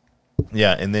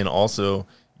 Yeah, and then also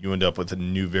you end up with a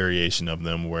new variation of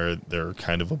them where they're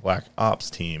kind of a black ops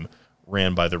team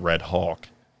ran by the Red Hawk,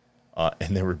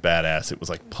 and they were badass. It was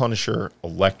like Punisher,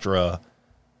 Elektra,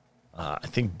 I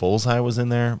think Bullseye was in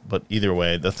there, but either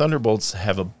way, the Thunderbolts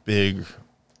have a big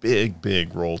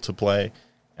role to play,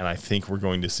 and I think we're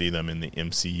going to see them in the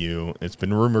MCU. It's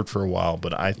been rumored for a while,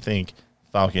 but I think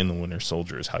Falcon and the Winter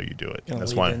Soldier is how you do it. Gonna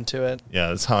That's lead why into it. Yeah,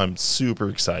 that's how I'm super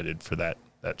excited for that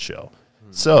show.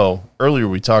 So earlier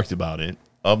we talked about it.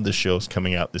 Of the shows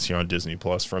coming out this year on Disney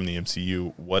Plus from the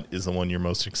MCU, what is the one you're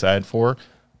most excited for?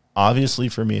 Obviously,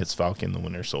 for me, it's Falcon and the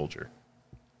Winter Soldier.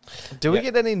 Do we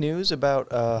get any news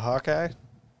about Hawkeye?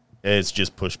 It's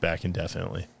just pushed back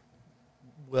indefinitely.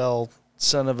 Well,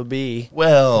 son of a bee.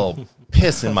 Well,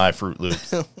 piss in my Fruit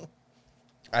Loops.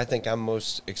 I think I'm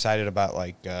most excited about,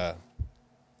 like, the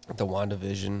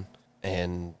WandaVision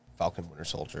and Falcon Winter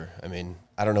Soldier. I mean,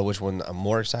 I don't know which one I'm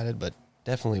more excited, but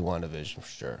definitely WandaVision for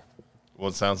sure. Well,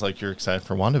 it sounds like you're excited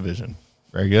for WandaVision.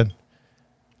 Very good.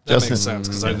 That Justin- makes sense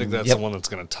because I think that's Yep. the one that's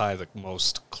going to tie the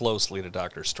most closely to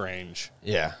Doctor Strange.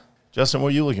 Yeah. Justin, what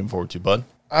are you looking forward to, bud?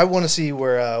 I want to see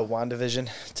where WandaVision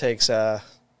takes the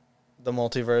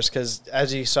multiverse, because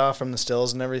as you saw from the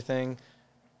stills and everything,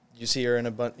 you see her in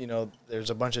a bunch. You know, there's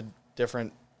a bunch of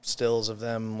different stills of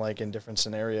them, like in different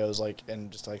scenarios, like in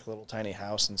just like little tiny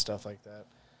house and stuff like that.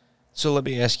 So let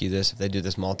me ask you this: if they do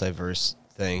this multiverse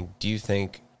thing, do you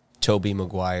think Tobey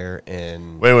Maguire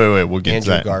and Wait. We'll get Andrew to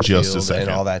that in Garfield just a second.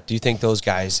 and all that, do you think those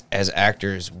guys as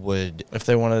actors would? If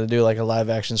they wanted to do like a live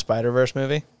action Spider-Verse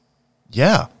movie,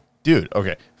 Yeah. Dude,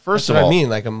 okay. First That's of what all, I mean.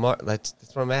 Like that's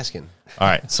what I'm asking. all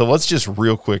right, so let's just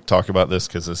real quick talk about this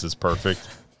because this is perfect.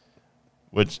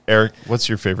 Which, Eric, what's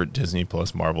your favorite Disney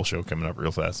Plus Marvel show coming up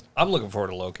real fast? I'm looking forward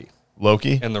to Loki.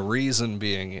 Loki? And the reason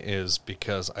being is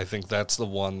because I think that's the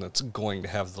one that's going to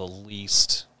have the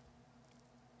least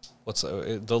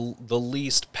the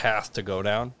least path to go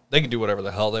down. They can do whatever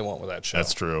the hell they want with that show.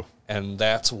 That's true. And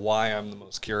that's why I'm the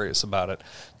most curious about it.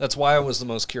 That's why I was the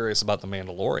most curious about The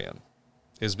Mandalorian,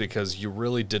 is because you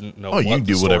really didn't know Oh, you what can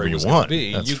do the story whatever you was gonna want.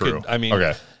 be. That's you true. Could, I mean,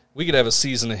 Okay. we could have a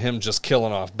season of him just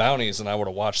killing off bounties, and I would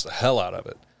have watched the hell out of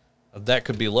it. That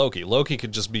could be Loki. Loki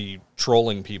could just be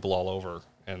trolling people all over,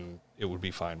 and it would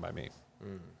be fine by me.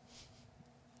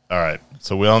 All right,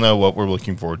 so we all know what we're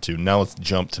looking forward to. Now let's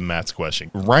jump to Matt's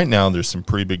question. Right now, there's some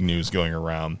pretty big news going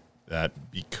around that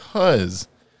because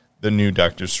the new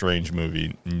Doctor Strange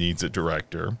movie needs a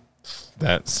director,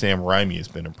 that Sam Raimi has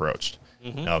been approached.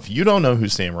 Now, if you don't know who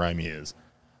Sam Raimi is,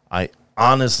 I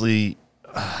honestly,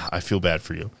 I feel bad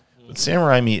for you. But Sam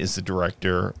Raimi is the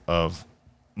director of,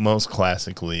 most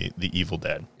classically, The Evil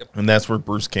Dead. And that's where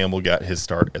Bruce Campbell got his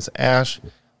start as Ash.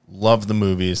 Love the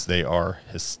movies. They are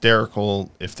hysterical.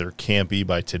 If they're campy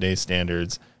by today's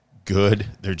standards, good.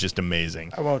 They're just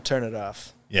amazing. I won't turn it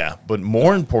off. Yeah, but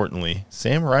more importantly,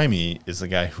 Sam Raimi is the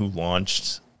guy who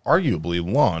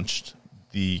arguably launched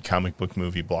the comic book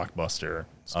movie blockbuster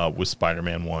with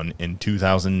Spider-Man 1 in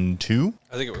 2002.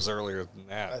 I think it was earlier than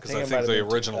that because think I it think might have the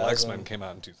been original 2000. X-Men came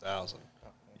out in 2000.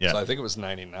 Yeah. So I think it was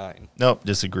 99. Nope,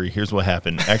 disagree. Here's what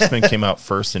happened. X-Men came out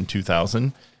first in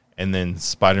 2000, and then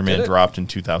Spider-Man Did it? dropped in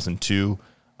 2002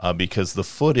 because the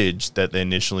footage that they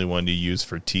initially wanted to use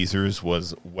for teasers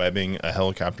was webbing a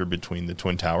helicopter between the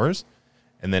Twin Towers.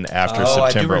 And then after Oh, I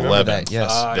do September remember 11th, that,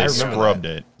 yes. they I remember scrubbed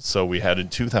it. So we had a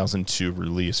 2002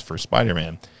 release for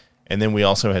Spider-Man. And then we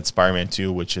also had Spider-Man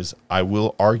 2, which is, I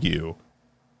will argue,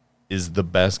 is the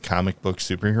best comic book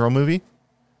superhero movie.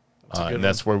 And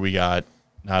that's where we got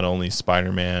not only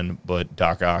Spider-Man, but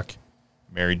Doc Ock,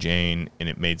 Mary Jane, and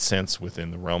it made sense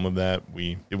within the realm of that.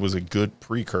 It was a good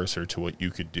precursor to what you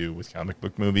could do with comic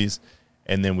book movies.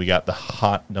 And then we got the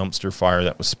hot dumpster fire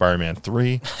that was Spider-Man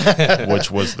 3, which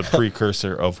was the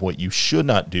precursor of what you should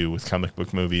not do with comic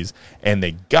book movies. And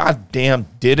they goddamn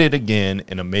did it again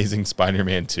in Amazing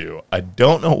Spider-Man 2. I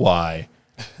don't know why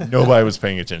nobody was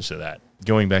paying attention to that.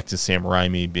 Going back to Sam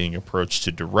Raimi being approached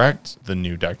to direct the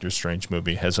new Doctor Strange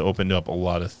movie has opened up a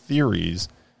lot of theories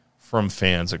from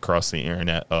fans across the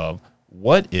internet of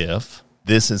what if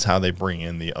this is how they bring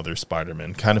in the other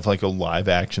Spider-Man, kind of like a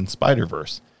live-action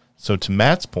Spider-Verse. So to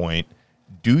Matt's point,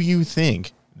 do you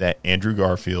think that Andrew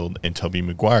Garfield and Tobey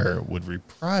Maguire would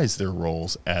reprise their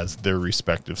roles as their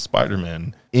respective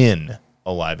Spider-Men in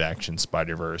a live-action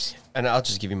Spider-Verse? And I'll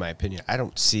just give you my opinion. I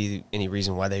don't see any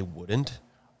reason why they wouldn't.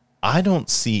 I don't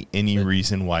see any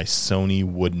reason why Sony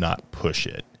would not push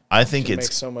it. I think It it's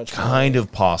makes so much kind money.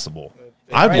 of possible.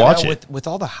 Right I'd watch now, it. with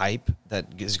all the hype that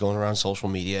is going around social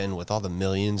media and with all the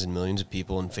millions and millions of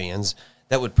people and fans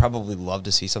that would probably love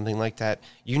to see something like that.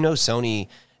 You know, Sony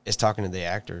is talking to the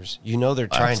actors. You know, they're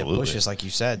trying to Absolutely. push this, like you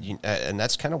said, and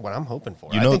that's kind of what I'm hoping for.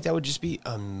 You I know- think that would just be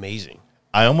amazing.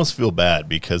 I almost feel bad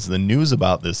because the news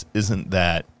about this isn't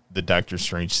that the Doctor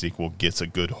Strange sequel gets a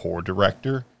good horror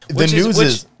director. The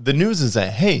news is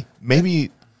that, hey,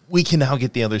 maybe we can now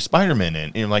get the other Spider-Man in.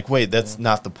 And you're like, wait, that's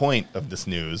not the point of this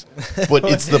news, but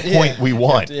it's the point we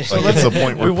want. Like, it's the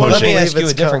point we're Let me pushing. ask you a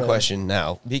it's different coming. question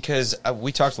now, because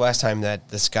we talked last time that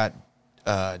the Scott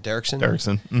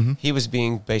Derrickson, he was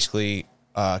being basically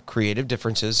creative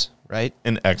differences, right?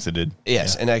 And exited.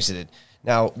 Yes, Yeah. and exited.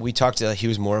 Now, we talked to he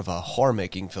was more of a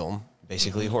horror-making film,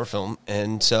 basically a horror film.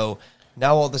 And so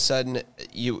now all of a sudden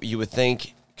you would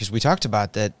think, because we talked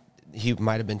about that, he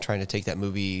might have been trying to take that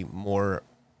movie more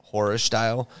horror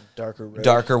style,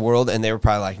 darker world, and they were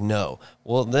probably like, no.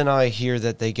 Well, then I hear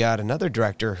that they got another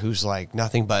director who's like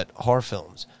nothing but horror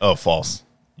films. Oh, false.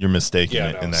 You're mistaken Yeah,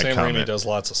 in no, that Sam comment. Raimi does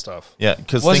lots of stuff. Yeah,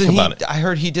 because Wasn't think he? about it. I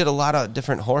heard he did a lot of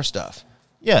different horror stuff.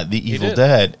 Yeah, The Evil did.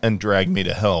 Dead and Drag Me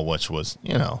to Hell, which was,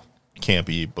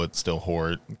 campy but still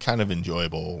horror, kind of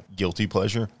enjoyable, guilty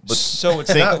pleasure. But So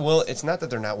it's think- it's not that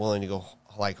they're not willing to go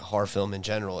like horror film in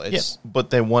general. yeah, It's but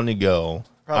they want to go.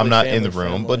 Probably I'm not in the family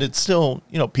room, friendly. but it's still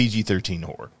PG-13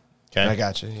 horror. Okay, I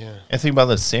got you. Yeah. And think about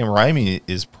this: Sam Raimi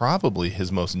is probably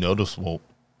his most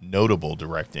notable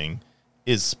directing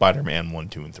is Spider-Man 1,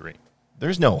 2, and 3.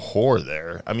 There's no horror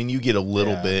there. I mean, you get a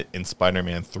little bit in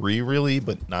Spider-Man 3, really,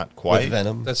 but not quite. With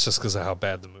Venom. That's just because of how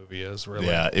bad the movie is, really.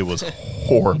 Yeah, it was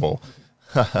horrible.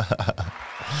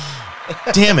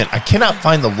 Damn it! I cannot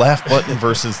find the laugh button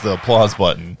versus the applause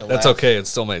button. That's okay. It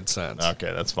still made sense.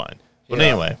 Okay, that's fine. But Yeah.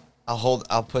 anyway,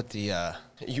 I'll put the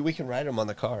we can write them on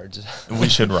the cards. we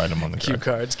should write them on the Cue card.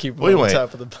 cards. Keep them Well, on anyway, the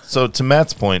top of the. so to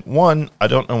Matt's point, one, I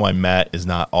don't know why Matt is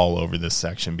not all over this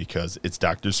section because it's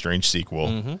Doctor Strange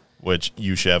sequel, which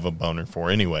you should have a boner for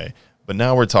anyway. But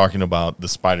now we're talking about the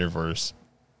Spider-Verse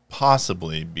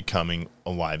possibly becoming a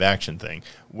live action thing,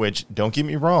 which, don't get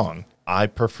me wrong, I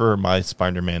prefer my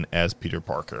Spider-Man as Peter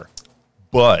Parker.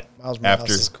 But Miles Morales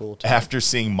is cool, too. after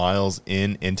seeing Miles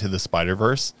into the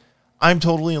Spider-Verse, I'm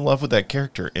totally in love with that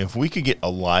character. If we could get a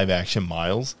live action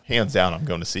Miles, hands down, I'm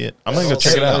going to see it. I'm going to go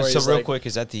check it out. Where So he's real like- quick,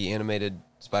 is that the animated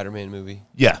Spider-Man movie?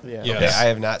 Yeah. Yeah. Yeah. Okay, I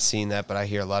have not seen that, but I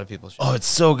hear a lot of people. Oh, it's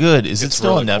so good. Is it It's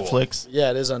still on really cool. Netflix? Yeah,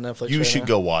 it is on Netflix. You right should now.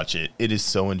 go watch it. It is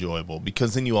so enjoyable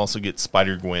because then you also get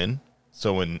Spider-Gwen.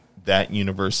 So in that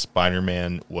universe,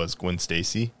 Spider-Man was Gwen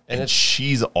Stacy, and it's-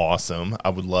 she's awesome. I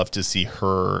would love to see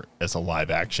her as a live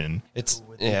action. It's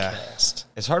With the yeah. cast.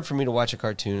 It's hard for me to watch a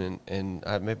cartoon,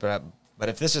 but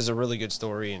if this is a really good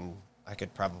story, and I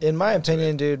could probably. In my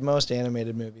opinion, dude, most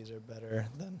animated movies are better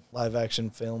than live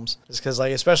action films. Just because,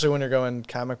 like, especially when you're going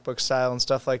comic book style and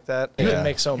stuff like that, you can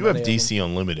make so You many. have of DC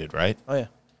Unlimited, right? them. Oh yeah,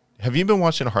 Have you been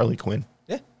watching Harley Quinn?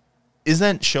 yeah. Is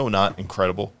that show not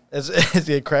incredible?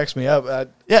 It cracks me up.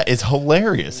 Yeah, it's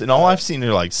hilarious. And all I've seen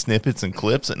are like snippets and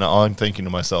clips, and all I'm thinking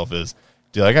to myself is,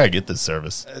 dude, I gotta get this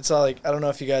service. It's all like, I don't know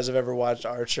if you guys have ever watched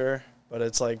Archer, but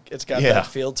it's like it's got Yeah. that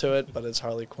feel to it. But it's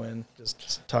Harley Quinn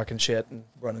just talking shit and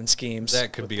running schemes.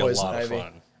 That could with be a Poison lot of Ivy.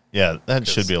 fun. Yeah, that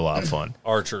should be a lot of fun.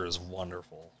 Archer is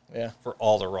wonderful Yeah. for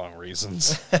all the wrong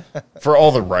reasons. For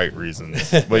all the right reasons.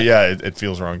 But yeah, it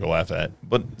feels wrong to laugh at.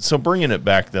 But so bringing it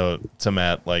back, though, to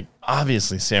Matt, like,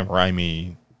 obviously Sam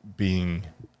Raimi being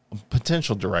a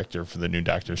potential director for the new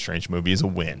Doctor Strange movie is a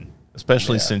win,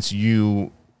 especially since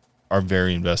you are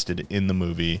very invested in the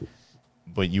movie,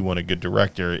 but you want a good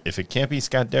director. If it can't be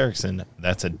Scott Derrickson,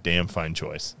 that's a damn fine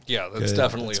choice. Yeah, that's Good.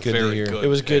 definitely That's a good to very hear. good It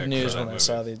was good pick news for when that I movie.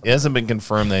 saw the. It hasn't been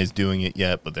confirmed that he's doing it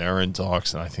yet, but they are in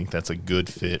talks, and I think that's a good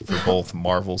fit for both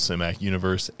Marvel Cinematic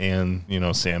Universe and,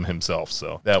 Sam himself.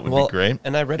 So that would be great.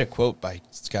 And I read a quote by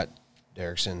Scott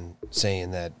Derrickson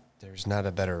saying that there's not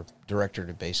a better director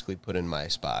to basically put in my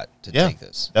spot to Yeah, take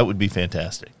this. that would be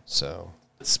fantastic. So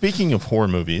Speaking of horror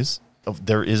movies,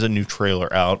 there is a new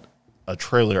trailer out. A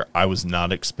trailer I was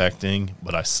not expecting,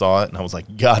 but I saw it and I was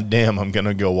like, God damn, I'm going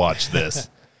to go watch this.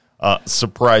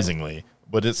 Surprisingly.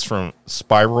 But it's from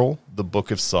Spiral, the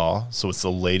Book of Saw. So it's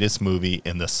the latest movie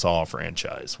in the Saw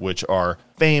franchise, which are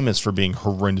famous for being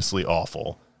horrendously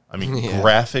awful. I mean,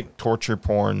 graphic torture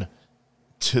porn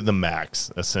to the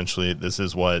max. Essentially, this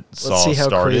is what Let's Saw see how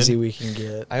started. crazy we can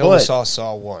get. I only But-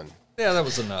 saw 1. Yeah, that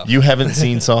was enough. You haven't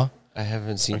seen Saw? I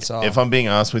haven't seen Saw. If I'm being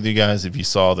honest with you guys, if you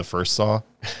saw the first Saw,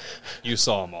 You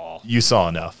saw them all. you saw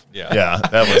enough. Yeah. Yeah,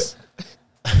 that was...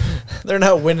 They're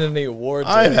not winning any awards.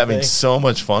 or I'm having anything. so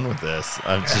much fun with this.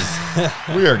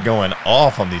 We are going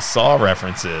off on these Saw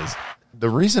references. The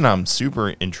reason I'm super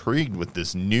intrigued with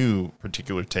this new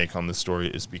particular take on the story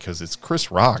is because it's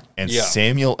Chris Rock and Yeah.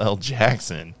 Samuel L.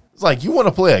 Jackson. It's like, you want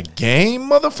to play a game,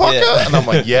 motherfucker? Yeah. And I'm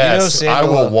like, yes, Samuel-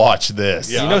 I will watch this.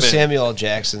 Yeah. you know I'm in. Samuel L.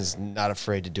 Jackson's not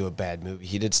afraid to do a bad movie.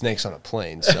 He did Snakes on a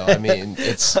Plane, so I mean,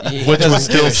 it's he Which doesn't was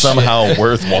give still a shit. somehow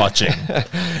worth watching.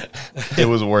 It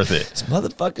was worth it. It's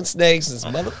motherfucking snakes. It's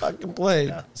motherfucking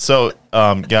plane. So,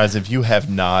 guys, if you have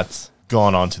not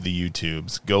gone onto the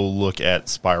YouTubes, go look at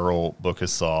Spiral Book of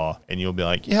Saw, and you'll be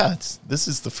like, yeah, this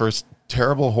is the first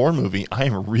terrible horror movie I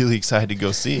am really excited to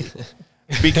go see.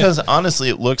 Because, honestly,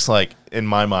 it looks like, in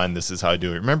my mind, this is how I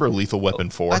do it. Remember Lethal Weapon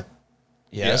 4?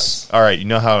 Yes. All right, you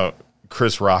know how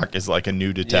Chris Rock is like a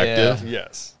new detective?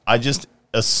 Yes. I just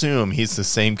assume he's the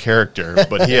same character,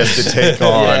 but he has to take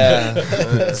on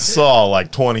Yeah. Saw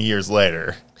like 20 years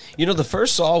later. You know, the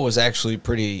first Saw was actually a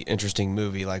pretty interesting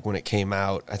movie. Like when it came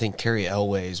out, I think Cary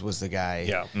Elwes was the guy.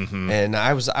 Yeah. And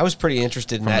I was pretty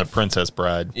interested in From that. The Princess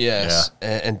Bride. Yes.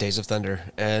 And Days of Thunder.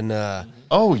 And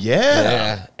Oh,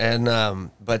 yeah. and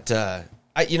but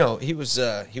he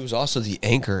was also the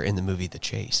anchor in the movie The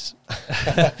Chase.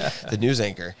 The news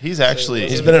anchor. He's actually...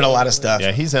 He's been in a lot of stuff.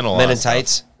 Yeah, he's in a lot Men of in stuff.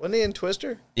 Tights. Wasn't he in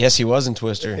Twister? Yes, he was in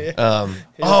Twister.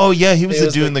 Oh, yeah, he was he the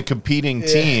was dude the- in the competing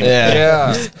team. Yeah.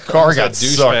 Yeah. Car got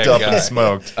He's a sucked douchebag up guy. and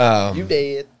smoked. You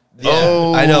did.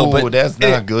 Oh, I know, but that's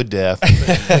not good death.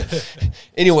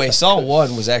 Anyway, Saw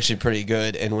 1 was actually pretty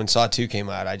good, and when Saw 2 came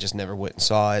out, I just never went and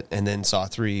saw it. And then Saw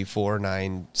 3, 4,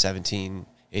 9, 17,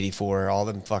 84, all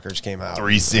them fuckers came out.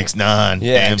 369.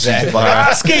 Yeah, AMC exactly. Fire.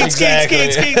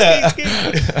 Exactly.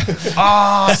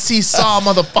 Ah, see Saw,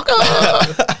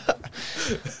 motherfucker.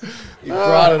 You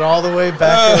brought it all the way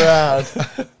back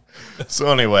around.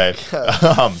 So anyway,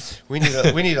 We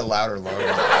need a louder logo.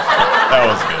 that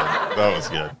was good. That was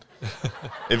good.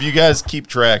 If you guys keep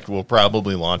track, we'll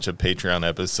probably launch a Patreon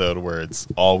episode where it's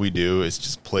all we do is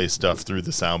just play stuff through the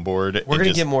soundboard. We're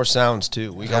gonna get more sounds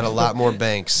too. We got a lot more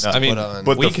banks. No, to I mean, put on.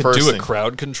 but we the could first do a thing-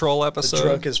 crowd control episode.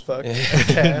 Drunk as fuck.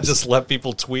 and just let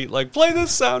people tweet like, "Play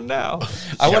this sound now."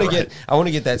 I want right.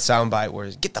 to get that soundbite where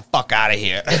it's, get the fuck out of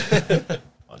here.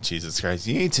 Oh, Jesus Christ.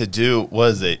 You need to do,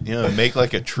 what is it? Make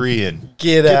like a tree and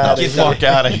Get out the of here. fuck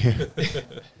out of here.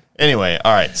 Anyway,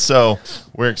 all right. So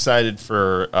we're excited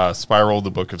for Spiral, the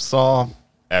Book of Saw.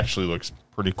 Actually looks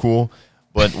pretty cool.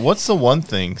 But what's the one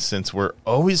thing, since we're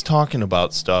always talking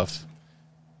about stuff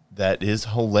that is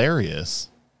hilarious,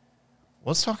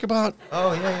 let's talk about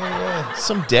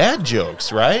some dad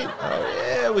jokes, right? Oh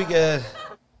yeah, we got You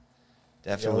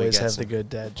definitely always got have some, the good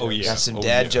dad jokes. Oh yeah. got some Oh,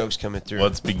 dad yeah. jokes coming through.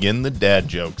 Let's begin the dad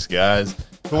jokes, guys.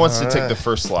 Who wants to take the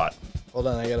first slot? Hold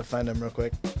on, I gotta find them real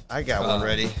quick. I got one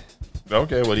ready.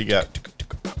 Okay, what do you got?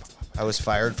 I was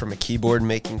fired from a keyboard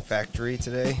making factory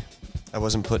today. I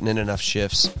wasn't putting in enough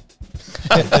shifts.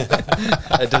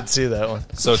 I did see that one.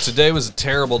 So today was a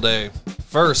terrible day.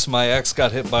 First, my ex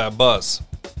got hit by a bus,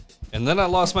 and then I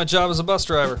lost my job as a bus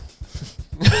driver.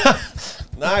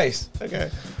 Nice. Okay.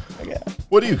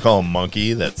 What do you call a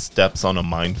monkey that steps on a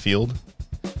minefield?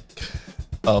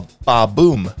 A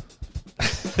baboom.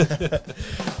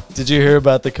 Did you hear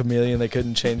about the chameleon that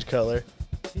couldn't change color?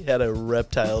 He had a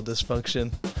reptile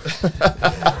dysfunction.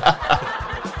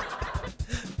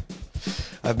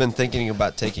 I've been thinking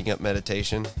about taking up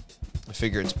meditation. I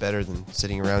figure it's better than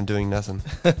sitting around doing nothing.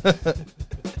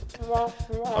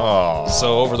 Oh,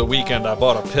 So over the weekend, I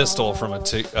bought a pistol from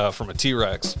a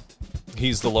T-Rex.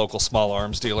 He's the local small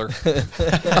arms dealer.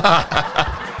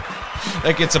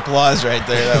 That gets applause right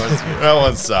there. that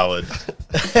one's solid.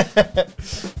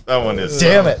 That one is.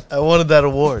 Damn solid. it! I wanted that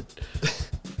award.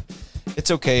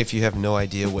 It's okay if you have no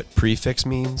idea what prefix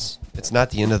means. It's not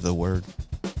the end of the word.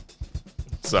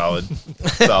 Solid.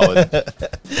 Solid.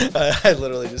 I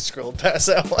literally just scrolled past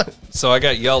that one. So I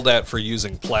got yelled at for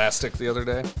using plastic the other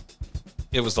day.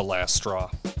 It was the last straw.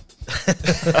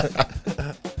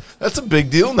 That's a big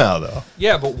deal now, though.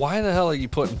 Yeah, but why the hell are you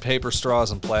putting paper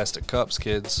straws in plastic cups,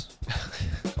 kids?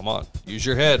 Come on, use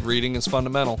your head. Reading is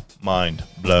fundamental. Mind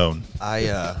blown.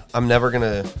 I'm never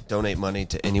gonna donate money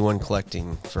to anyone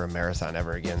collecting for a marathon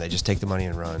ever again. They just take the money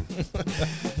and run.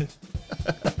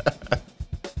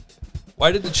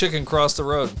 Why did the chicken cross the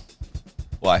road?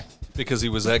 Why? Because he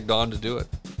was egged on to do it.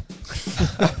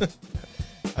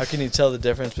 How can you tell the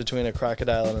difference between a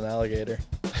crocodile and an alligator?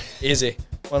 Easy.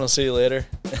 One will see you later,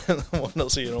 and one will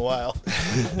see you in a while.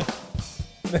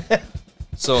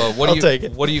 So I'll take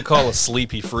it. what do you call a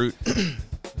sleepy fruit?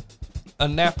 A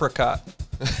napricot.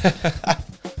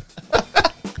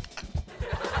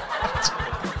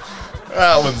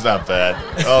 That one's not bad.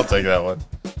 I'll take that one.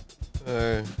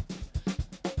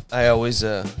 I always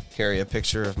carry a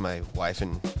picture of my wife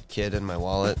and kid in my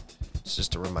wallet. It's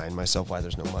just to remind myself why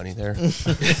there's no money there.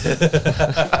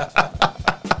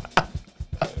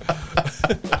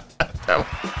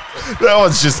 That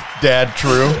one's just dad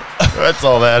true. That's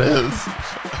all that is.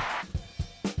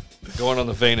 Going on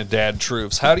the vein of dad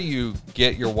truths, how do you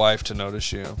get your wife to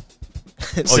notice you?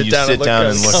 You sit down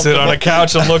and look. Sit on a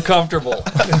couch and look comfortable.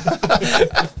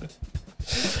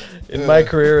 In my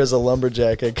career as a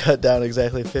lumberjack, I cut down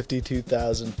exactly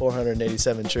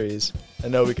 52,487 trees. I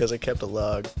know because I kept a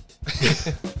log.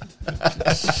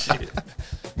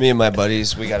 Me and my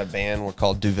buddies, we got a band. We're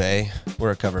called Duvet.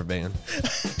 We're a cover band.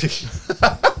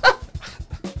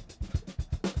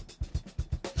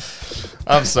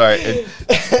 I'm sorry. It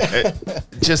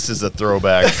just as a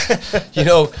throwback. You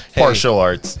know, hey, Partial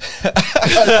arts.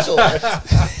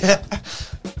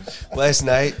 last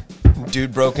night,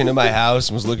 dude broke into my house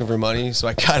and was looking for money, so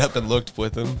I got up and looked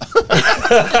with him.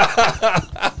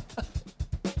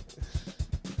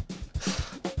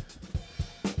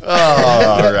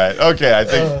 Oh, all right. Okay, I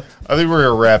think we're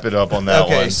gonna wrap it up on that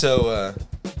Okay, one. so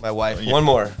my wife. One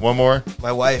more. One more.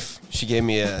 My wife, she gave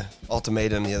me a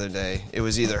ultimatum the other day. It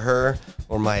was either her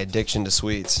or my addiction to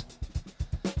sweets.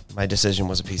 My decision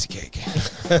was a piece of cake.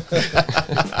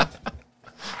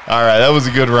 All right, that was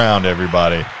a good round,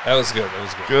 everybody. That was good. That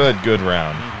was good. Good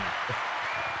round.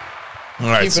 All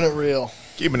right, Keeping it real.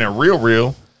 keeping it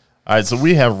real. All right, so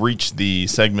we have reached the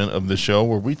segment of the show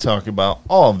where we talk about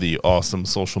all of the awesome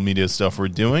social media stuff we're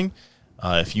doing.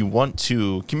 If you want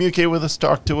to communicate with us,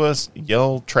 talk to us,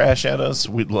 yell trash at us,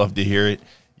 we'd love to hear it.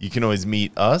 You can always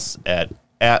meet us at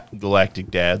Galactic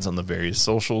Dads on the various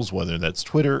socials, whether that's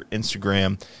Twitter,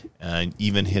 Instagram, and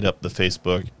even hit up the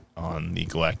Facebook on the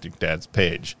Galactic Dads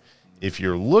page. If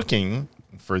you're looking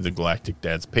for the Galactic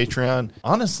Dads Patreon,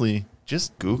 honestly,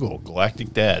 just Google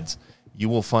Galactic Dads. You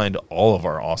will find all of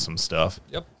our awesome stuff.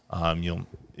 Yep.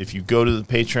 If you go to the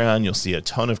Patreon, you'll see a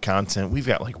ton of content. We've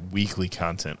got like weekly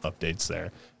content updates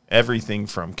there. Everything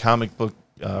from comic book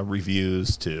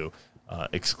reviews to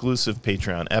exclusive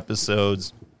Patreon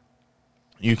episodes.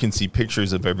 You can see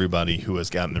pictures of everybody who has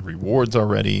gotten the rewards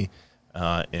already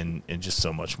and just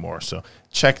so much more. So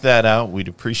check that out. We'd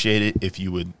appreciate it if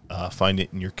you would find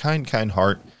it in your kind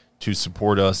heart to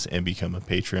support us and become a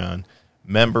Patreon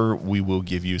member. We will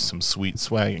give you some sweet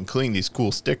swag, including these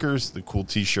cool stickers, the cool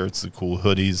T-shirts, the cool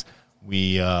hoodies.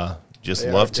 We just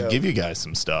They love are to dope. give you guys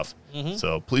some stuff.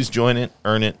 So please join it,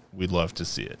 earn it. We'd love to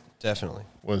see it. Definitely.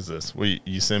 What is this?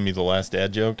 You send me the last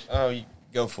dad joke? Oh, you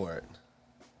go for it.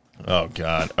 Oh,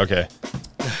 God. Okay.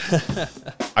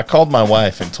 I called my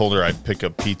wife and told her I'd pick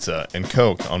up pizza and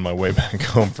Coke on my way back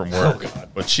home from work.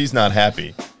 But she's not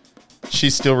happy. She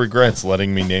still regrets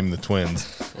letting me name the twins.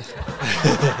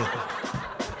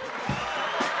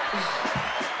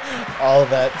 All of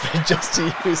that just to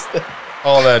use the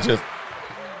All that just...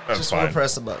 That's Just fine. want to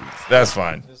press the buttons. That's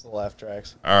fine. just the laugh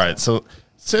tracks. All right. So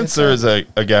since there's a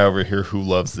guy over here who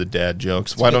loves the dad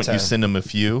jokes, why good don't you time. send him a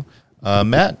few?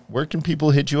 Matt, where can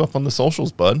people hit you up on the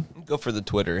socials, bud? Go for the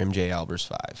Twitter,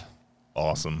 MJAlbers5.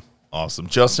 Awesome.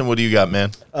 Justin, what do you got,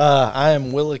 man? I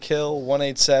am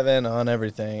WillaKill187 on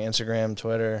everything. Instagram,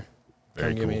 Twitter. Very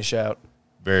Come give cool. me a shout.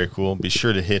 Very cool. Be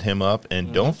sure to hit him up.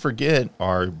 And don't forget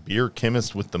our beer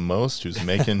chemist with the most, who's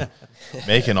making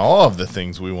all of the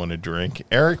things we want to drink.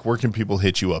 Eric, where can people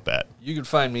hit you up at? You can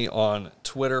find me on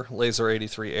Twitter,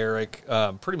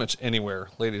 Laser83Eric, pretty much anywhere,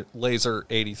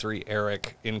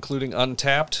 Laser83Eric, including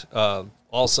Untapped.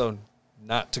 Also,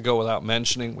 not to go without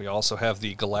mentioning, we also have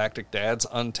the Galactic Dads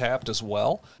Untapped as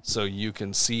well, so you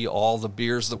can see all the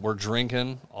beers that we're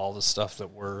drinking, all the stuff that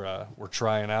we're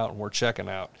trying out and we're checking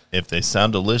out. If they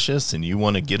sound delicious and you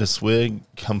want to get a swig,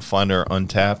 come find our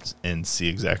Untapped and see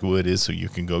exactly what it is so you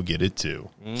can go get it too.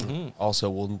 Also,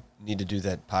 we'll need to do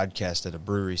that podcast at a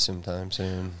brewery sometime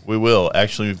soon. We will.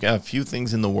 Actually, we've got a few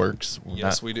things in the works. We're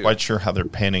Yes, not we do. quite sure how they're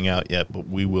panning out yet, but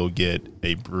we will get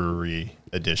a brewery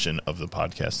edition of the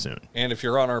podcast soon. And if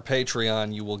you're on our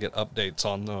Patreon, you will get updates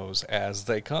on those as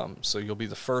they come. So you'll be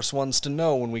the first ones to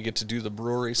know when we get to do the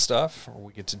brewery stuff or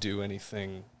we get to do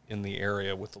anything in the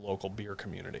area with the local beer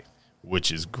community. Which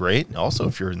is great. Also,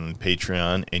 if you're in the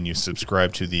Patreon and you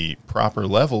subscribe to the proper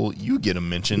level, you get a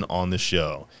mention on the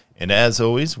show. And as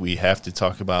always, we have to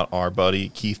talk about our buddy,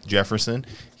 Keith Jefferson.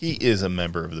 He is a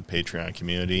member of the Patreon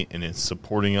community and is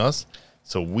supporting us.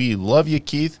 So we love you,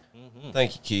 Keith.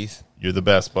 Thank you, Keith. You're the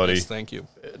best, buddy. Yes, thank you.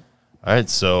 All right,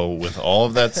 so with all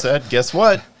of that said, guess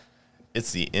what?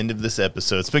 It's the end of this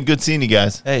episode. It's been good seeing you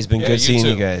guys. Hey, it's been Yeah, good you seeing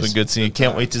you too. guys. It's been good seeing you.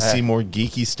 Can't wait to see more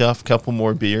geeky stuff, couple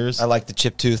more beers. I like the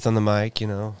chip tooth on the mic, you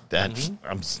know,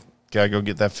 Gotta go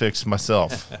get that fixed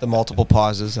myself. the multiple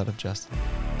pauses out of Justin.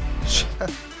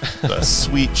 The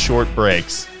sweet short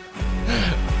breaks.